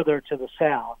leaning further to the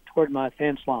south toward my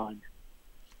fence line.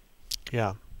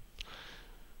 Yeah.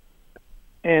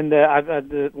 And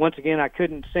once again, I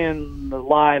couldn't send the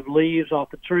live leaves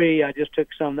off the tree. I just took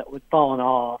some that was falling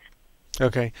off.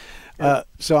 Okay.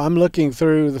 So I'm looking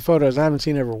through the photos. I haven't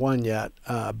seen every one yet,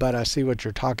 but I see what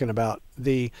you're talking about.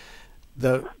 The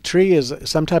tree is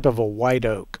some type of a white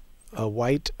oak. A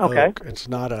white oak. It's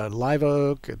not a live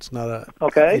oak. It's not a.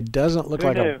 Okay. It doesn't look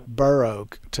like a bur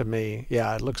oak to me.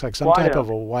 Yeah, it looks like some white type oak. of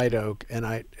a white oak,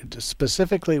 and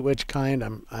specifically which kind,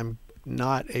 I'm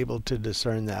not able to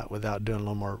discern that without doing a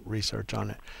little more research on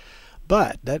it.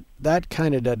 But that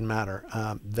kind of doesn't matter.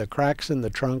 The cracks in the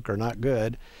trunk are not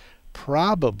good.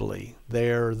 Probably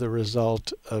they're the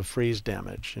result of freeze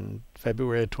damage. In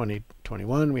February of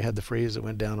 2021, we had the freeze that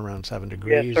went down around 7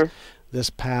 degrees. Yes, sir. This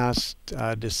past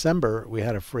December, we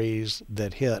had a freeze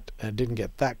that hit. It didn't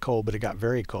get that cold, but it got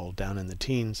very cold, down in the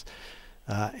teens.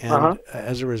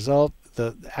 As a result,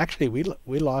 actually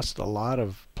we lost a lot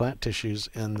of plant tissues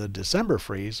in the December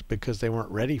freeze because they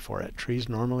weren't ready for it. Trees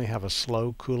normally have a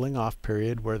slow cooling off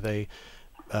period where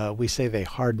we say they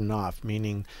harden off,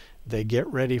 meaning they get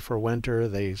ready for winter.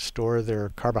 They store their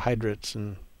carbohydrates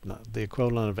and the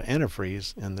equivalent of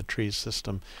antifreeze in the tree's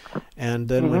system, and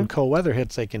then when cold weather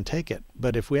hits, they can take it.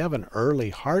 But if we have an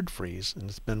early hard freeze and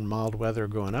it's been mild weather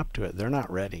going up to it, they're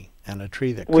not ready. And a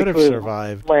tree that could have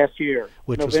survived last year,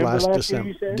 which November was last December,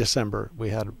 you said? December, we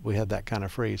had that kind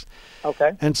of freeze.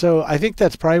 Okay. And so I think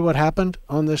that's probably what happened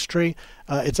on this tree.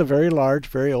 It's a very large,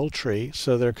 very old tree,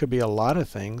 so there could be a lot of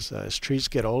things. As trees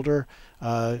get older,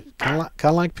 kind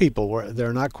of like people, where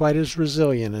they're not quite as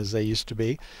resilient as they used to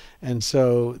be. And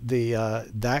so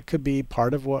that could be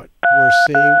part of what we're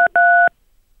seeing.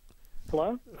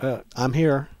 Hello? I'm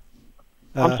here.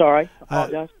 I'm sorry. I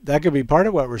apologize. That could be part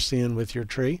of what we're seeing with your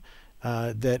tree,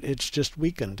 that it's just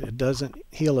weakened. It doesn't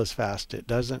heal as fast. It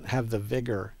doesn't have the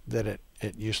vigor that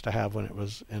it used to have when it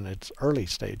was in its early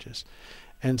stages.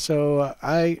 And so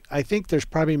I think there's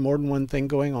probably more than one thing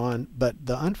going on, but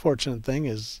the unfortunate thing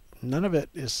is none of it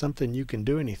is something you can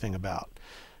do anything about.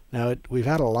 Now, we've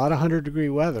had a lot of 100-degree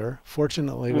weather.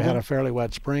 Fortunately, we had a fairly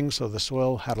wet spring, so the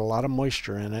soil had a lot of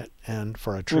moisture in it, and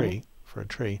for a tree,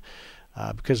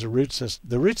 because the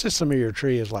root system of your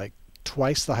tree is like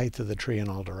twice the height of the tree in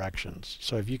all directions.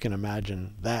 So if you can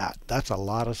imagine that, that's a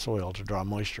lot of soil to draw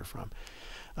moisture from.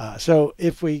 So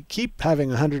if we keep having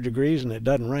 100 degrees and it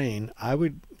doesn't rain, I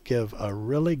would give a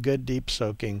really good deep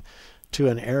soaking to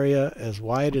an area as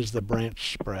wide as the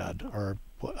branch spread, or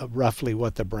roughly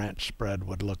what the branch spread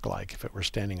would look like if it were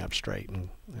standing up straight and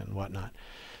whatnot.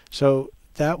 So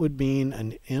that would mean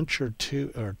an inch or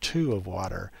two of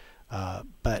water.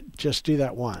 But just do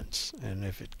that once, and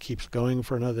if it keeps going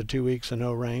for another 2 weeks and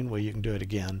no rain, well, you can do it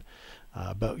again.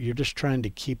 But you're just trying to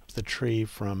keep the tree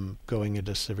from going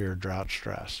into severe drought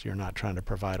stress. You're not trying to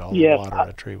provide all the water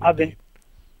a tree would need.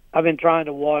 I've been trying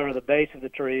to water the base of the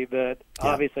tree, but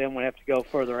obviously I'm going to have to go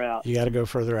further out. You got to go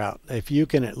further out. If you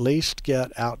can at least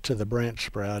get out to the branch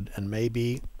spread and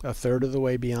maybe a third of the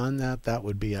way beyond that, that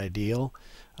would be ideal.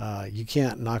 You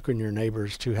can't knock on your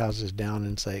neighbor's 2 houses down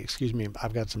and say, "Excuse me,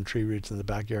 I've got some tree roots in the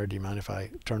backyard. Do you mind if I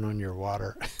turn on your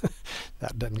water?"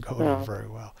 That doesn't go over very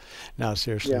well. Now,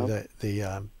 seriously,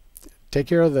 take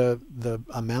care of the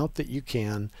amount that you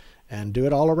can, and do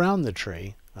it all around the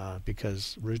tree,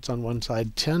 because roots on one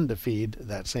side tend to feed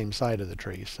that same side of the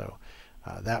tree. So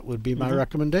that would be my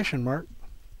recommendation, Mark.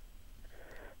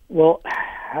 Well,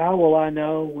 how will I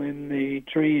know when the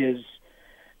tree is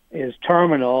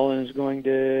terminal and is going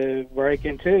to break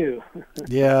in two?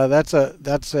 Yeah, that's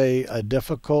a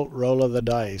difficult roll of the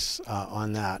dice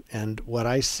on that. And what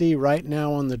I see right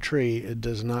now on the tree, it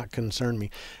does not concern me.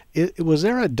 Was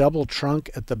there a double trunk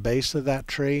at the base of that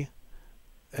tree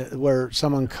where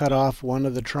someone cut off one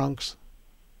of the trunks?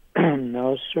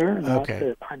 No, sir. Not Okay.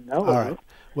 that I know All of. right.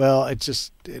 Well, it's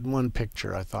just in one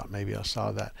picture. I thought maybe I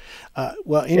saw that.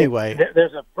 Well, anyway,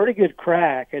 There's a pretty good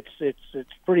crack. It's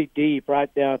pretty deep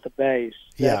right down at the base.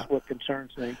 That's what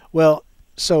concerns me. Well,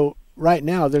 so right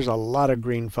now there's a lot of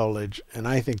green foliage, and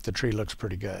I think the tree looks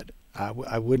pretty good.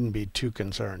 I wouldn't be too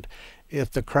concerned.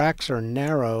 If the cracks are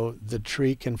narrow, the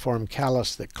tree can form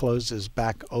callus that closes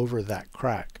back over that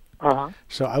crack.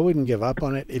 So I wouldn't give up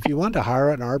on it. If you want to hire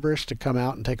an arborist to come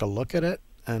out and take a look at it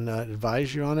and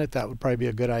advise you on it, that would probably be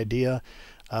a good idea.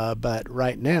 But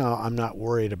right now, I'm not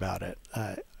worried about it.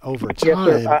 Over time,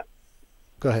 Yes, sir.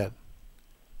 Go ahead.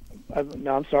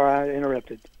 No, I'm sorry, I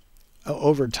interrupted.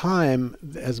 Over time,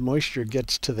 as moisture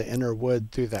gets to the inner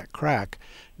wood through that crack,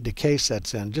 decay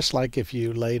sets in. Just like if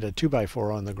you laid a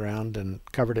 2x4 on the ground and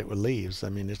covered it with leaves, I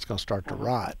mean, it's going to start to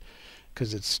rot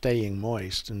because it's staying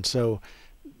moist. And so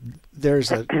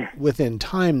within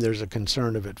time, there's a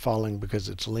concern of it falling because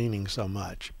it's leaning so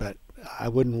much. But I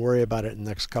wouldn't worry about it in the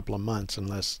next couple of months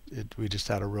unless we just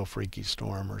had a real freaky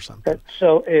storm or something.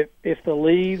 So if the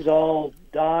leaves all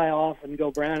die off and go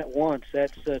brown at once,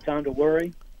 that's time to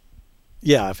worry?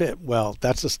 Yeah,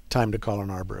 that's the time to call an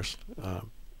arborist.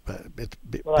 But it's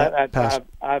past.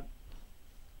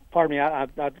 Pardon me,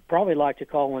 I'd probably like to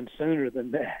call one sooner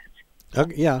than that.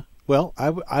 Okay, yeah. Well,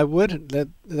 I would.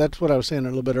 That's what I was saying a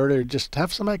little bit earlier. Just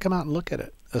have somebody come out and look at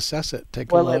it, assess it,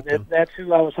 take a look. That's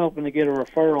who I was hoping to get a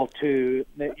referral to.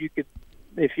 That you could,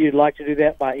 if you'd like to do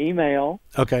that by email.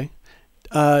 Okay.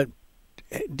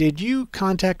 Did you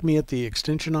contact me at the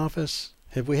extension office?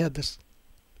 Have we had this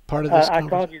part of this? I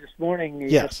called you this morning.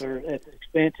 Yes. Sir, at the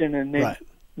extension, and then right.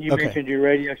 you mentioned your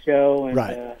radio show, and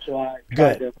right. So I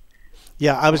tried to.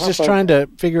 Yeah, I was just trying to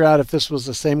figure out if this was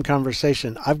the same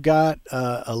conversation. I've got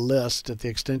a list at the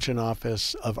extension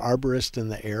office of arborists in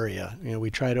the area. We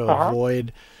try to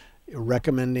avoid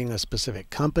recommending a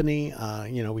specific company.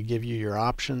 We give you your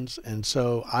options. And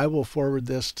so I will forward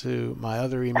this to my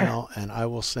other email, and I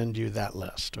will send you that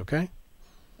list, okay?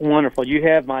 Wonderful. You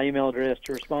have my email address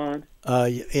to respond?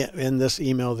 In this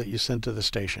email that you sent to the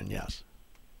station, yes.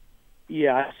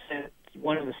 Yeah, I sent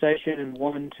one to the station and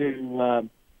one to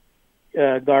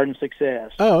garden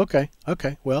success. Oh, okay.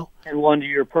 Okay. Well, and one to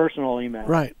your personal email.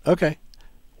 Right. Okay.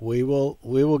 We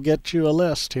will get you a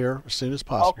list here as soon as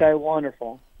possible. Okay.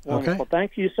 Wonderful. Okay.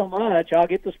 Thank you so much. I'll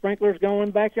get the sprinklers going in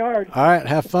the backyard. All right.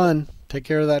 Have fun. Take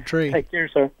care of that tree. Take care,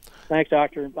 sir. Thanks,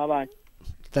 doctor. Bye-bye.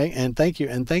 Thank you.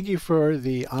 And thank you for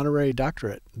the honorary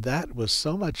doctorate. That was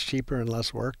so much cheaper and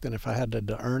less work than if I had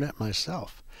to earn it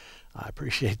myself. I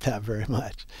appreciate that very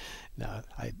much. No,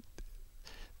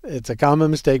 it's a common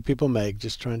mistake people make,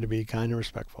 just trying to be kind and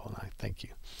respectful. And I thank you.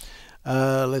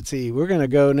 Let's see. We're going to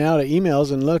go now to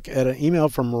emails and look at an email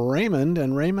from Raymond.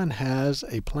 And Raymond has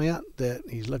a plant that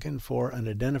he's looking for an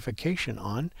identification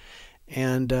on.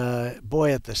 And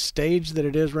boy, at the stage that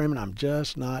it is, Raymond, I'm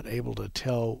just not able to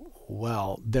tell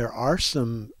well. There are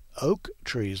some oak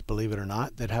trees, believe it or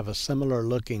not, that have a similar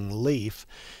looking leaf.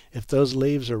 If those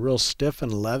leaves are real stiff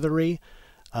and leathery,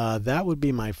 that would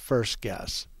be my first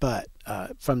guess. But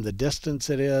from the distance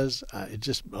it's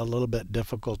just a little bit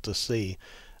difficult to see.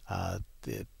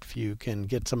 If you can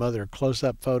get some other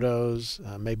close-up photos,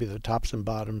 maybe the tops and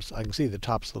bottoms. I can see the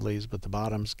tops of the leaves, but the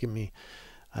bottoms give me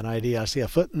an idea. I see a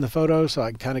foot in the photo, so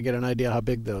I can kind of get an idea how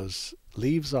big those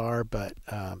leaves are. But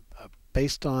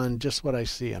based on just what I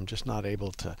see, I'm just not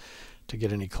able to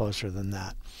get any closer than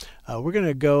that. We're going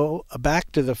to go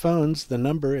back to the phones. The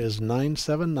number is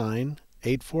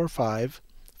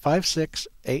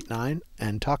 979-845-5689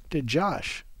 and talk to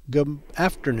Josh. Good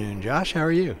afternoon, Josh. How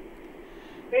are you?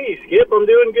 Hey, Skip, I'm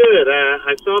doing good.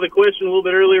 I saw the question a little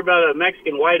bit earlier about a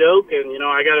Mexican white oak, and,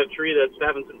 I got a tree that's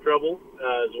having some trouble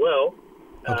as well.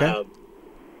 Okay.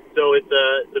 So it's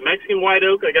the Mexican white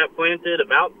oak I got planted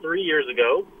about 3 years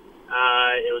ago.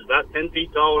 It was about 10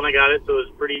 feet tall when I got it, so it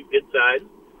was pretty good size.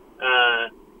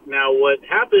 Now, what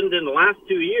happened in the last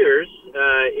 2 years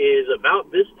is about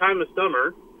this time of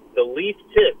summer, the leaf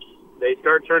tips, they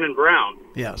start turning brown.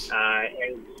 Yes.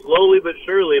 And slowly but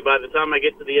surely, by the time I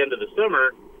get to the end of the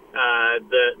summer,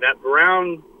 that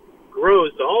brown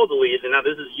grows to all the leaves. And now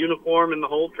this is uniform in the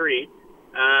whole tree,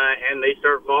 and they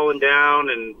start falling down.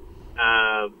 And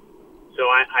so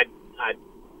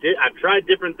I've tried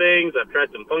different things. I've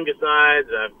tried some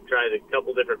fungicides. I've tried a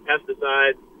couple different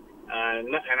pesticides.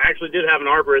 And I actually did have an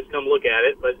arborist come look at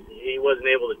it, but he wasn't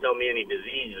able to tell me any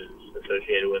diseases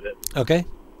associated with it. Okay.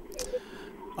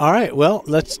 All right. Well,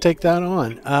 let's take that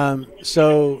on.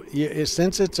 So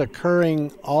since it's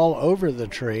occurring all over the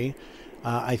tree,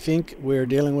 I think we're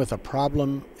dealing with a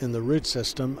problem in the root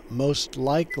system. Most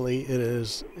likely it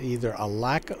is either a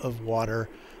lack of water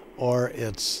or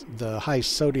it's the high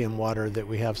sodium water that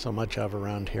we have so much of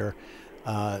around here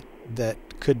that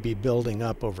could be building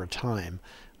up over time.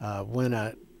 When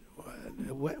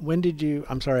did you,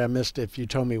 I'm sorry, I missed if you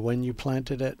told me when you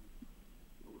planted it.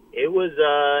 It was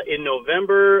in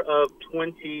November of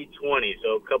 2020,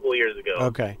 so a couple of years ago.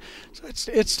 Okay. So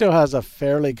it still has a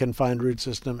fairly confined root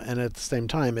system, and at the same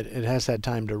time, it has had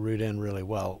time to root in really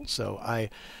well. So I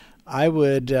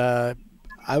would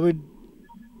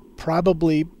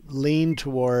probably lean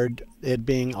toward it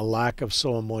being a lack of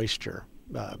soil moisture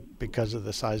because of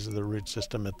the size of the root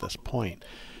system at this point.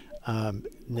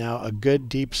 Now, a good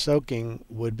deep soaking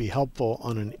would be helpful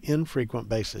on an infrequent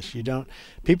basis.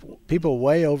 People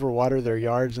way overwater their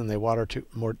yards, and they water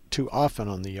too often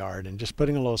on the yard. And just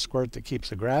putting a little squirt that keeps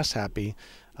the grass happy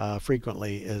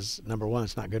frequently is, number one,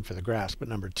 it's not good for the grass, but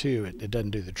number two, it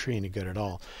doesn't do the tree any good at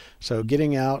all. So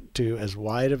getting out to as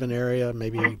wide of an area,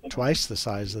 maybe twice the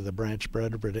size of the branch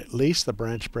spread, but at least the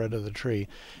branch spread of the tree,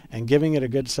 and giving it a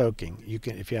good soaking. You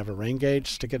can, if you have a rain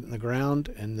gauge, stick it in the ground,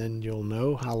 and then you'll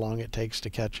know how long it takes to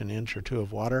catch an inch or two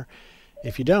of water.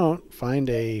 If you don't, find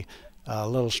a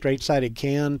little straight-sided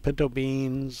can, pinto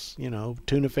beans,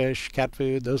 tuna fish, cat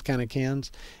food, those kind of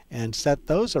cans, and set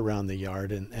those around the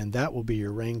yard, and that will be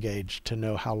your rain gauge to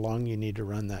know how long you need to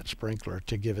run that sprinkler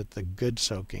to give it the good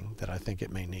soaking that I think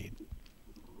it may need.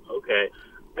 Okay.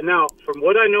 And now, from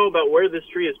what I know about where this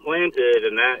tree is planted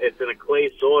and that it's in a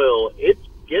clay soil, it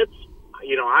gets,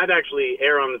 I'd actually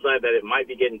err on the side that it might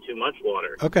be getting too much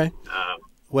water. Okay.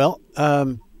 Well,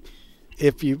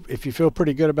 if you feel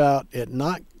pretty good about it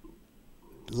not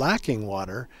lacking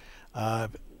water,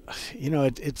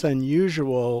 it's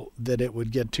unusual that it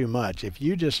would get too much. If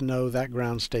you just know that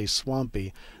ground stays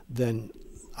swampy, then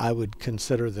I would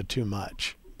consider the too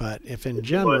much. But if in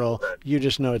general you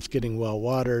just know it's getting well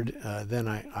watered, then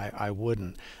I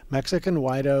wouldn't. Mexican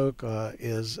white oak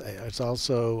it's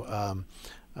also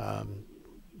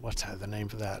what's the name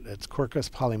for that? It's Quercus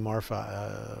polymorpha.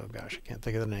 I can't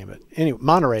think of the name of it. Anyway,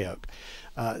 Monterey oak.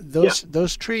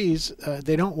 Those trees,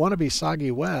 they don't want to be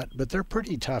soggy wet, but they're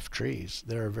pretty tough trees.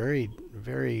 They're a very,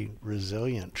 very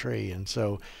resilient tree. And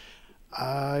so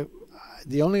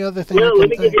The only other thing I Well, can let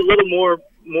me think. give you a little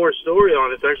more story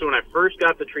on it. So actually, when I first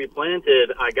got the tree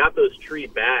planted, I got those tree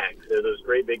bags. They're those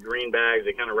great big green bags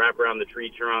that kind of wrap around the tree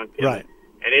trunk. And, Right.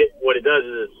 And what it does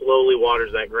is it slowly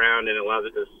waters that ground and allows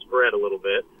it to spread a little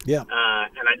bit. Yeah.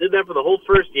 And I did that for the whole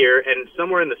first year. And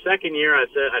somewhere in the second year, I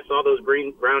saw those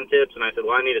brown tips, and I said,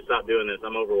 well, I need to stop doing this.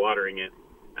 I'm overwatering it.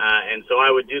 And so I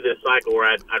would do this cycle where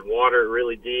I'd water it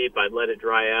really deep. I'd let it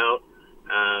dry out.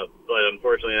 But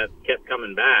unfortunately, that kept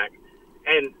coming back.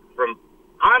 And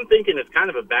I'm thinking it's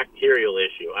kind of a bacterial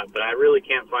issue, but I really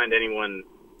can't find I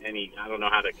don't know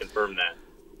how to confirm that.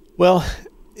 Well,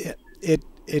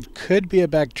 it could be a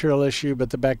bacterial issue,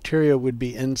 but the bacteria would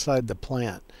be inside the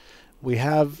plant. We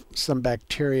have some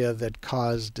bacteria that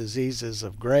cause diseases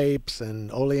of grapes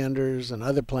and oleanders and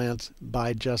other plants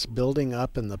by just building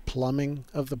up in the plumbing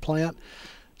of the plant.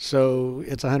 So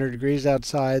it's 100 degrees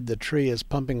outside. The tree is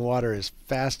pumping water as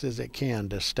fast as it can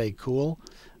to stay cool.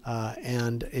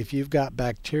 And if you've got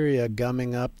bacteria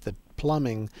gumming up the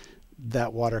plumbing,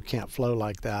 that water can't flow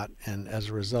like that, and as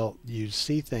a result you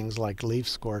see things like leaf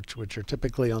scorch, which are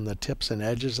typically on the tips and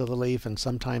edges of the leaf, and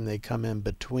sometimes they come in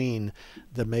between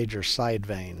the major side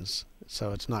veins,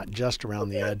 so it's not just around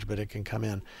the edge, but it can come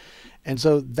in. And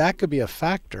so that could be a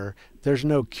factor. There's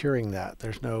no curing that,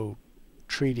 there's no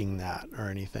treating that or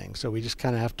anything, so we just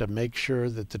kind of have to make sure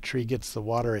that the tree gets the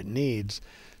water it needs,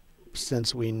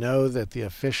 since we know that the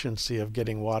efficiency of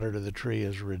getting water to the tree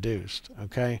is reduced.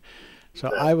 Okay, so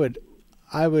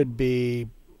I would be,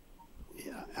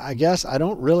 I guess I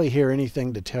don't really hear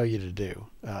anything to tell you to do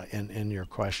in your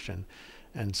question.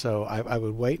 And so I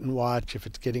would wait and watch if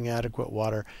it's getting adequate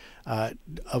water.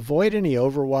 Avoid any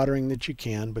overwatering that you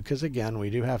can, because again, we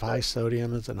do have high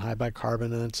sodiums and high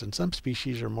bicarbonates, and some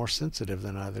species are more sensitive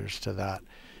than others to that.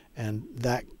 And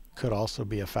that could also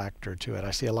be a factor to it.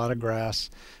 I see a lot of grass.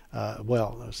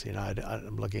 Let's see,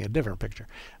 I'm looking at a different picture.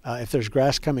 If there's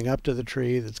grass coming up to the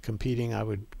tree that's competing, I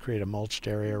would create a mulched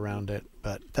area around it.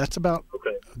 But that's about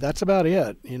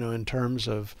it, in terms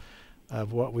of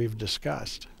what we've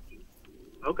discussed.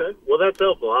 Okay, well, that's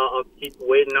helpful. I'll keep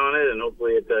waiting on it, and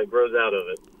hopefully it grows out of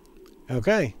it.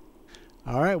 Okay.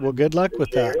 All right. Well, good luck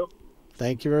with that.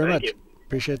 Thank you very much.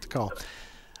 Appreciate the call.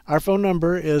 Our phone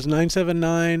number is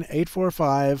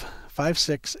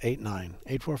 979-845-5689,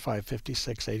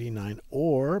 845-5689,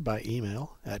 or by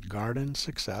email at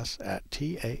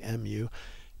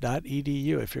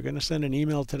gardensuccess@tamu.edu. If you're going to send an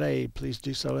email today, please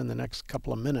do so in the next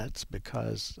couple of minutes,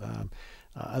 because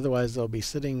otherwise they'll be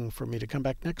sitting for me to come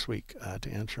back next week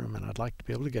to answer them, and I'd like to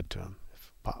be able to get to them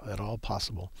if at all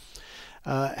possible.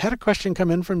 Had a question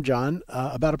come in from John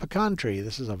about a pecan tree.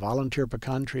 This is a volunteer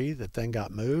pecan tree that then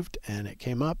got moved, and it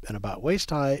came up, and about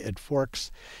waist high it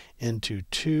forks into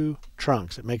two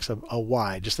trunks. It makes a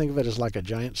Y. Just think of it as like a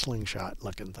giant slingshot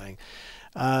looking thing.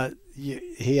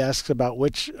 He asks about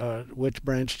which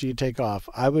branch do you take off.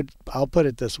 I'll put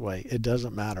it this way: it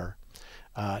doesn't matter.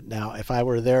 Now, if I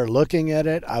were there looking at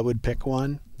it, I would pick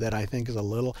one that I think is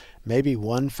maybe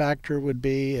one factor would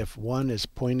be if one is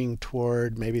pointing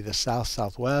toward maybe the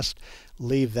south-southwest,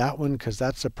 leave that one, because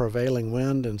that's a prevailing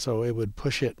wind, and so it would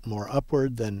push it more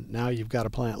upward. Then now you've got a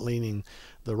plant leaning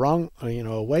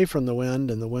away from the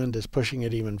wind, and the wind is pushing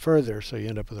it even further, so you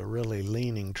end up with a really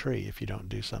leaning tree if you don't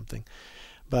do something.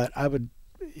 But I would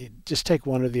just take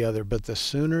one or the other, but the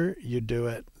sooner you do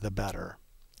it, the better.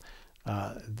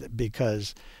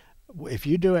 Because if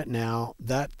you do it now,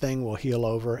 that thing will heal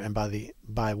over, and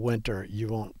by winter you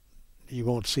won't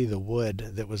see the wood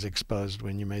that was exposed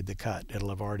when you made the cut. It'll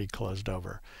have already closed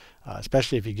over,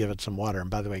 especially if you give it some water. And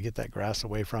by the way, get that grass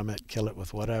away from it, kill it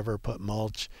with whatever, put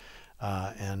mulch,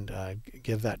 and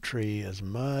give that tree as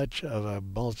much of a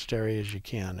mulched area as you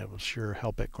can. It will sure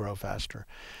help it grow faster.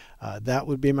 That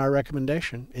would be my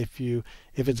recommendation. If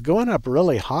it's going up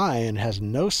really high and has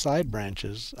no side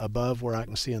branches above where I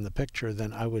can see in the picture,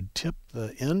 then I would tip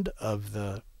the end of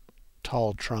the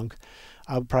tall trunk.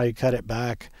 I would probably cut it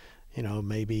back,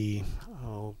 maybe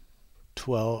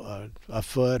a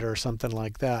foot or something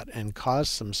like that, and cause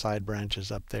some side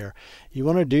branches up there. You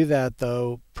want to do that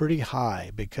though pretty high,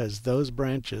 because those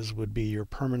branches would be your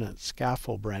permanent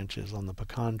scaffold branches on the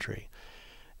pecan tree.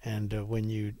 And when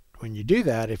you do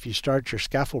that, if you start your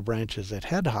scaffold branches at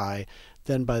head high,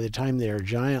 then by the time they are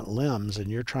giant limbs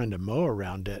and you're trying to mow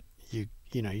around it, you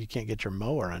can't get your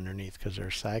mower underneath because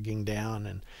they're sagging down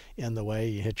and in the way.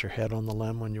 You hit your head on the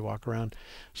limb when you walk around.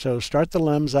 So start the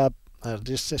limbs up,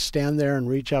 just stand there and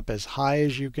reach up as high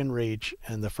as you can reach,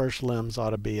 and the first limbs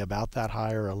ought to be about that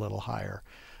high or a little higher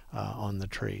on the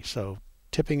tree. So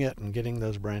tipping it and getting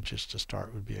those branches to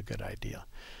start would be a good idea.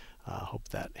 Hope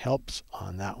that helps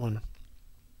on that one.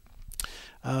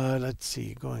 Let's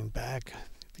see, going back,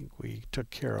 I think we took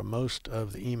care of most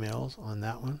of the emails on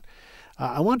that one.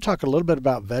 I want to talk a little bit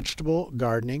about vegetable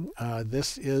gardening.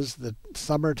 This is the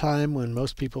summertime when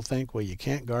most people think, well, you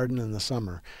can't garden in the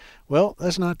summer. Well,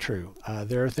 that's not true.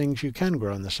 There are things you can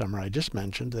grow in the summer. I just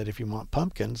mentioned that if you want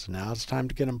pumpkins, now it's time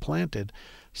to get them planted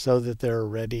so that they're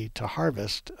ready to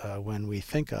harvest when we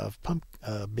think of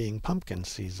being pumpkin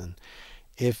season.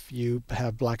 If you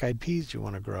have black-eyed peas you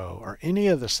want to grow, or any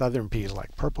of the southern peas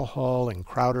like purple hull and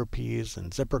Crowder peas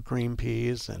and zipper cream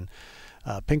peas and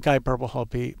pink-eye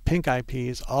pink-eye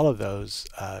peas, all of those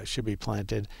should be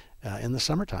planted in the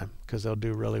summertime because they'll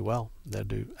do really well. They'll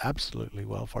do absolutely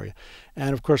well for you.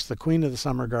 And of course, the queen of the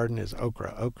summer garden is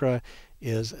okra. Okra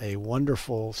is a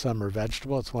wonderful summer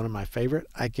vegetable. It's one of my favorite.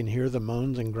 I can hear the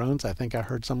moans and groans. I think I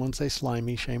heard someone say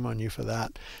slimy. Shame on you for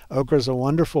that. Okra is a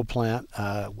wonderful plant.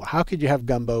 How could you have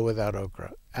gumbo without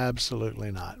okra? Absolutely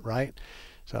not, right?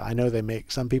 So I know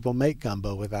some people make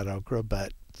gumbo without okra,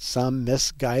 but some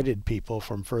misguided people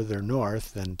from further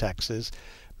north than Texas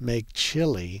make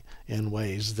chili in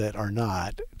ways that are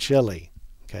not chili.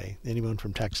 Okay, anyone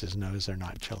from Texas knows they're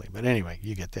not chili. But anyway,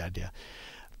 you get the idea.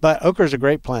 But okra is a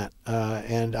great plant,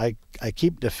 and I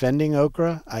keep defending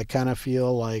okra. I kind of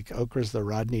feel like okra is the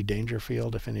Rodney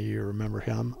Dangerfield, if any of you remember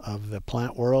him, of the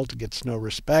plant world. Gets no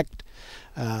respect,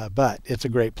 but it's a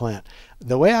great plant.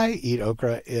 The way I eat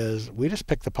okra is we just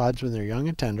pick the pods when they're young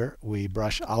and tender. We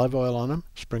brush olive oil on them,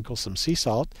 sprinkle some sea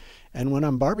salt, and when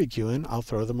I'm barbecuing, I'll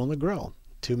throw them on the grill.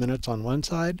 2 minutes on one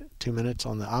side, 2 minutes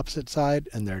on the opposite side,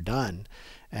 and they're done.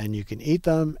 And you can eat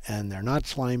them, and they're not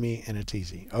slimy, and it's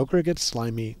easy. Okra gets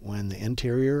slimy when the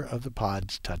interior of the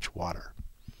pods touch water.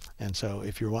 And so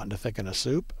if you're wanting to thicken a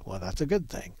soup, well, that's a good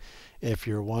thing. If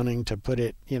you're wanting to put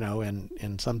it,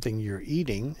 in something you're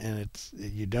eating and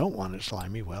you don't want it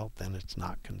slimy, well, then it's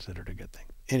not considered a good thing.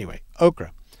 Anyway,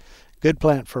 okra. Good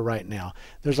plant for right now.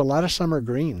 There's a lot of summer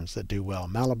greens that do well.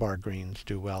 Malabar greens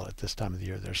do well at this time of the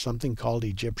year. There's something called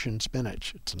Egyptian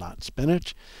spinach. It's not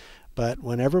spinach, but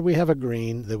whenever we have a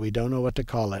green that we don't know what to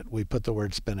call it, we put the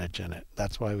word spinach in it.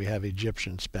 That's why we have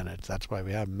Egyptian spinach. That's why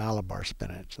we have Malabar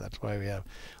spinach. That's why we have,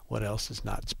 what else is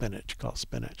not spinach, called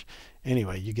spinach.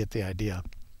 Anyway, you get the idea.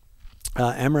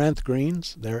 Amaranth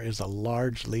greens, there is a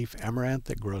large leaf amaranth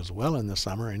that grows well in the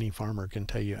summer. Any farmer can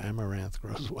tell you amaranth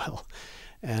grows well.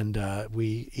 And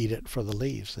we eat it for the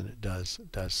leaves, and it does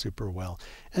super well.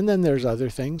 And then there's other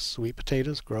things. Sweet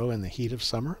potatoes grow in the heat of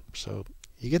summer, so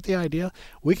you get the idea.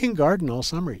 We can garden all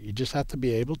summer. You just have to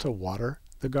be able to water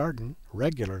the garden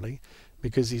regularly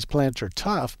because these plants are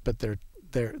tough, but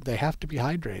they have to be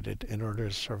hydrated in order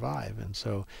to survive. And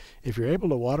so if you're able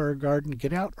to water a garden,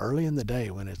 get out early in the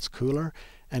day when it's cooler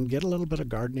and get a little bit of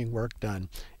gardening work done.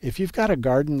 If you've got a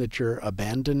garden that you're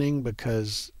abandoning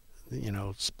because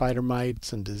spider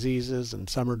mites and diseases and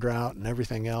summer drought and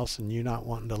everything else, and you not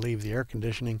wanting to leave the air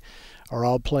conditioning are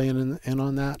all playing in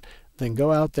on that, then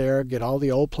go out there, get all the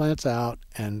old plants out,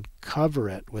 and cover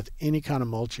it with any kind of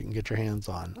mulch you can get your hands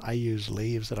on. I use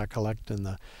leaves that I collect in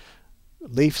the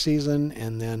leaf season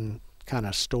and then kind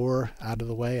of store out of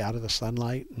the way, out of the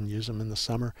sunlight, and use them in the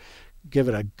summer. Give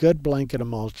it a good blanket of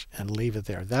mulch and leave it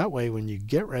there. That way, when you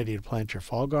get ready to plant your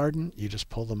fall garden, you just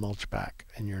pull the mulch back,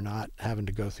 and you're not having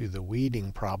to go through the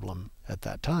weeding problem at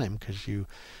that time because you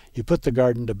put the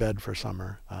garden to bed for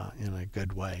summer in a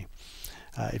good way.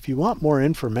 If you want more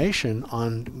information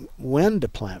on when to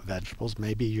plant vegetables,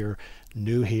 maybe you're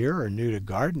new here or new to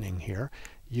gardening here,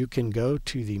 you can go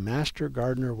to the Master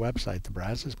Gardener website, the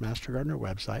Brazos Master Gardener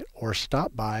website, or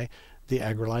stop by the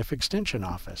AgriLife Extension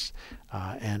office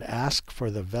and ask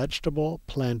for the vegetable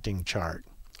planting chart.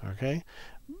 Okay,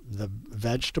 the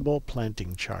vegetable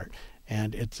planting chart,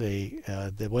 and it's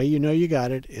the way you know you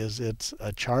got it is it's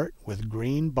a chart with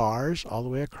green bars all the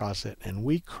way across it, and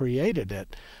we created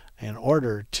it in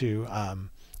order to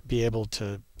be able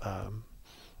to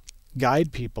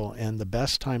guide people in the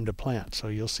best time to plant. So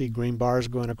you'll see green bars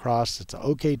going across. It's an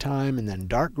okay time, and then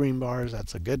dark green bars.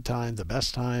 That's a good time, the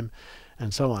best time,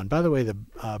 and so on. By the way, the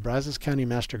Brazos County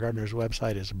Master Gardener's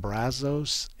website is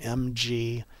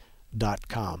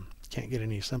brazosmg.com. Can't get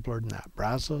any simpler than that.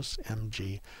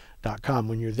 brazosmg.com.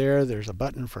 When you're there, there's a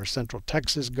button for Central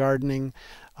Texas gardening,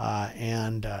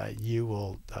 and you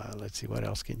will, let's see what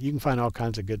else. You can find all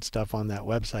kinds of good stuff on that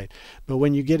website. But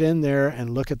when you get in there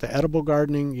and look at the edible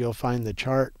gardening, you'll find the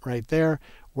chart right there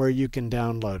where you can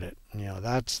download it.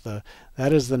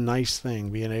 That is the nice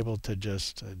thing, being able to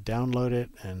just download it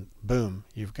and boom,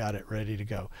 you've got it ready to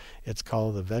go. It's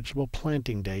called the Vegetable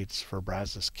Planting Dates for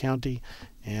Brazos County,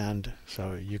 and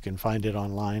so you can find it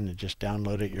online and just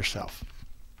download it yourself.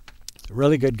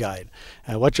 Really good guide.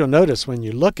 And what you'll notice when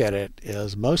you look at it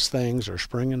is most things are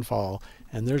spring and fall,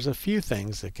 and there's a few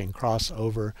things that can cross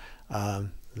over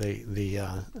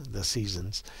the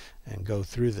seasons and go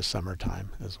through the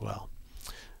summertime as well.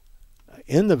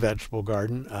 In the vegetable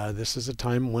garden, this is a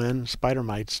time when spider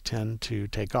mites tend to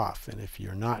take off. And if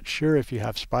you're not sure if you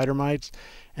have spider mites,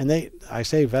 and I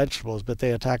say vegetables, but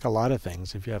they attack a lot of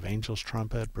things. If you have angel's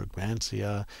trumpet,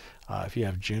 brugmansia, if you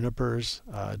have junipers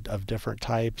of different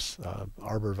types,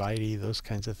 arborvitae, those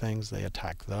kinds of things, they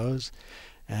attack those.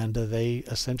 And they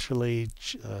essentially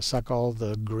suck all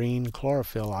the green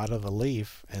chlorophyll out of the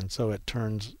leaf, and so it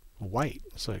turns white.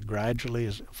 So it gradually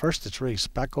is, first it's really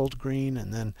speckled green,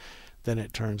 and then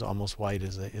it turns almost white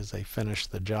as they finish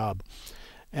the job.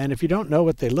 And if you don't know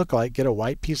what they look like, get a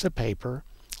white piece of paper,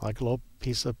 like a little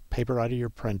piece of paper out of your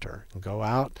printer, and go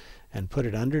out and put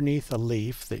it underneath a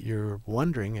leaf that you're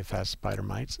wondering if has spider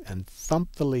mites, and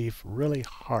thump the leaf really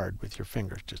hard with your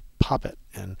fingers. Just pop it,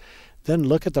 and then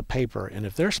look at the paper, and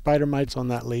if there's spider mites on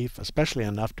that leaf, especially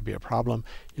enough to be a problem,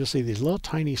 you'll see these little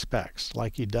tiny specks,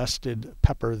 like you dusted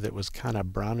pepper that was kind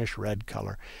of brownish red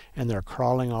color, and they're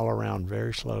crawling all around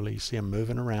very slowly. You see them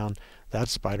moving around.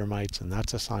 That's spider mites, and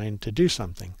that's a sign to do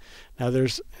something. Now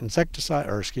there's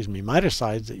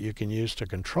miticides that you can use to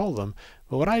control them,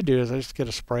 but what I do is I just get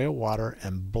a spray of water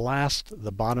and blast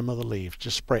the bottom of the leaves.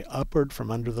 Just spray upward from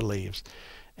under the leaves,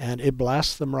 and it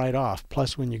blasts them right off.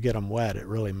 Plus, when you get them wet, it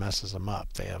really messes them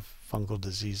up. They have fungal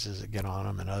diseases that get on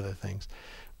them and other things.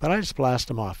 But I just blast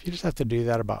them off. You just have to do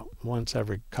that about once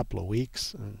every couple of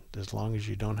weeks, and as long as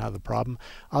you don't have the problem.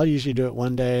 I'll usually do it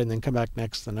one day and then come back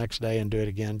the next day and do it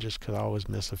again, just because I always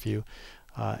miss a few.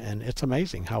 And it's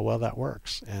amazing how well that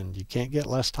works. And you can't get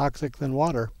less toxic than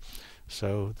water,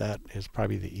 so that is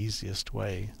probably the easiest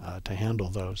way to handle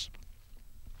those.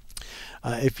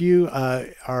 If you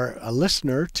are a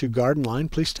listener to Garden Line,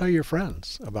 please tell your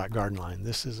friends about Garden Line.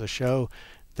 This is a show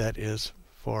that is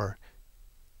for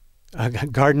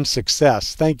garden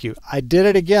success. Thank you. I did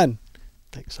it again.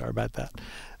 Sorry about that.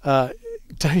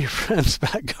 Tell your friends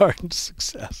about garden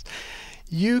success.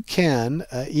 You can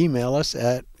email us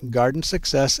at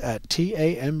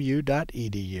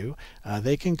gardensuccess@tamu.edu.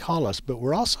 They can call us, but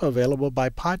we're also available by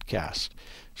podcast.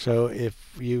 So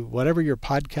if whatever your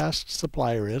podcast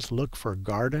supplier is, look for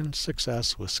Garden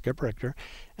Success with Skip Richter,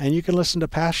 and you can listen to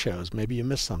past shows. Maybe you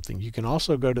missed something. You can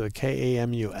also go to the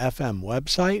KAMU FM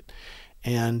website,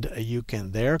 and you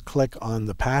can there click on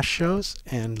the past shows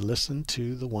and listen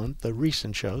to the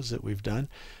recent shows that we've done.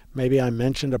 Maybe I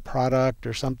mentioned a product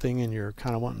or something and you're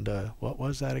kind of wanting to, what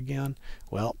was that again?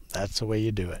 Well, that's the way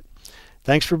you do it.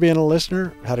 Thanks for being a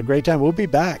listener. Had a great time. We'll be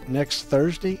back next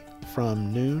Thursday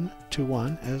from noon to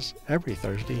 1, as every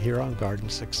Thursday, here on Garden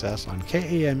Success on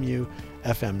KAMU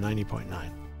FM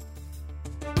 90.9.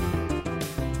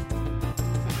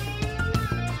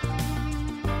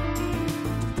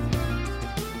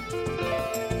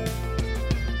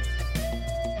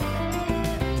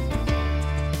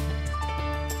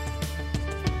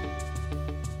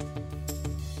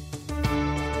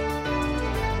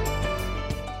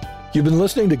 You've been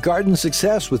listening to Garden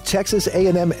Success with Texas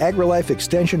A&M AgriLife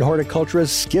Extension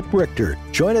horticulturist Skip Richter.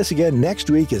 Join us again next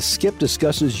week as Skip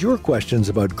discusses your questions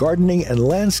about gardening and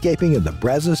landscaping in the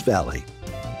Brazos Valley.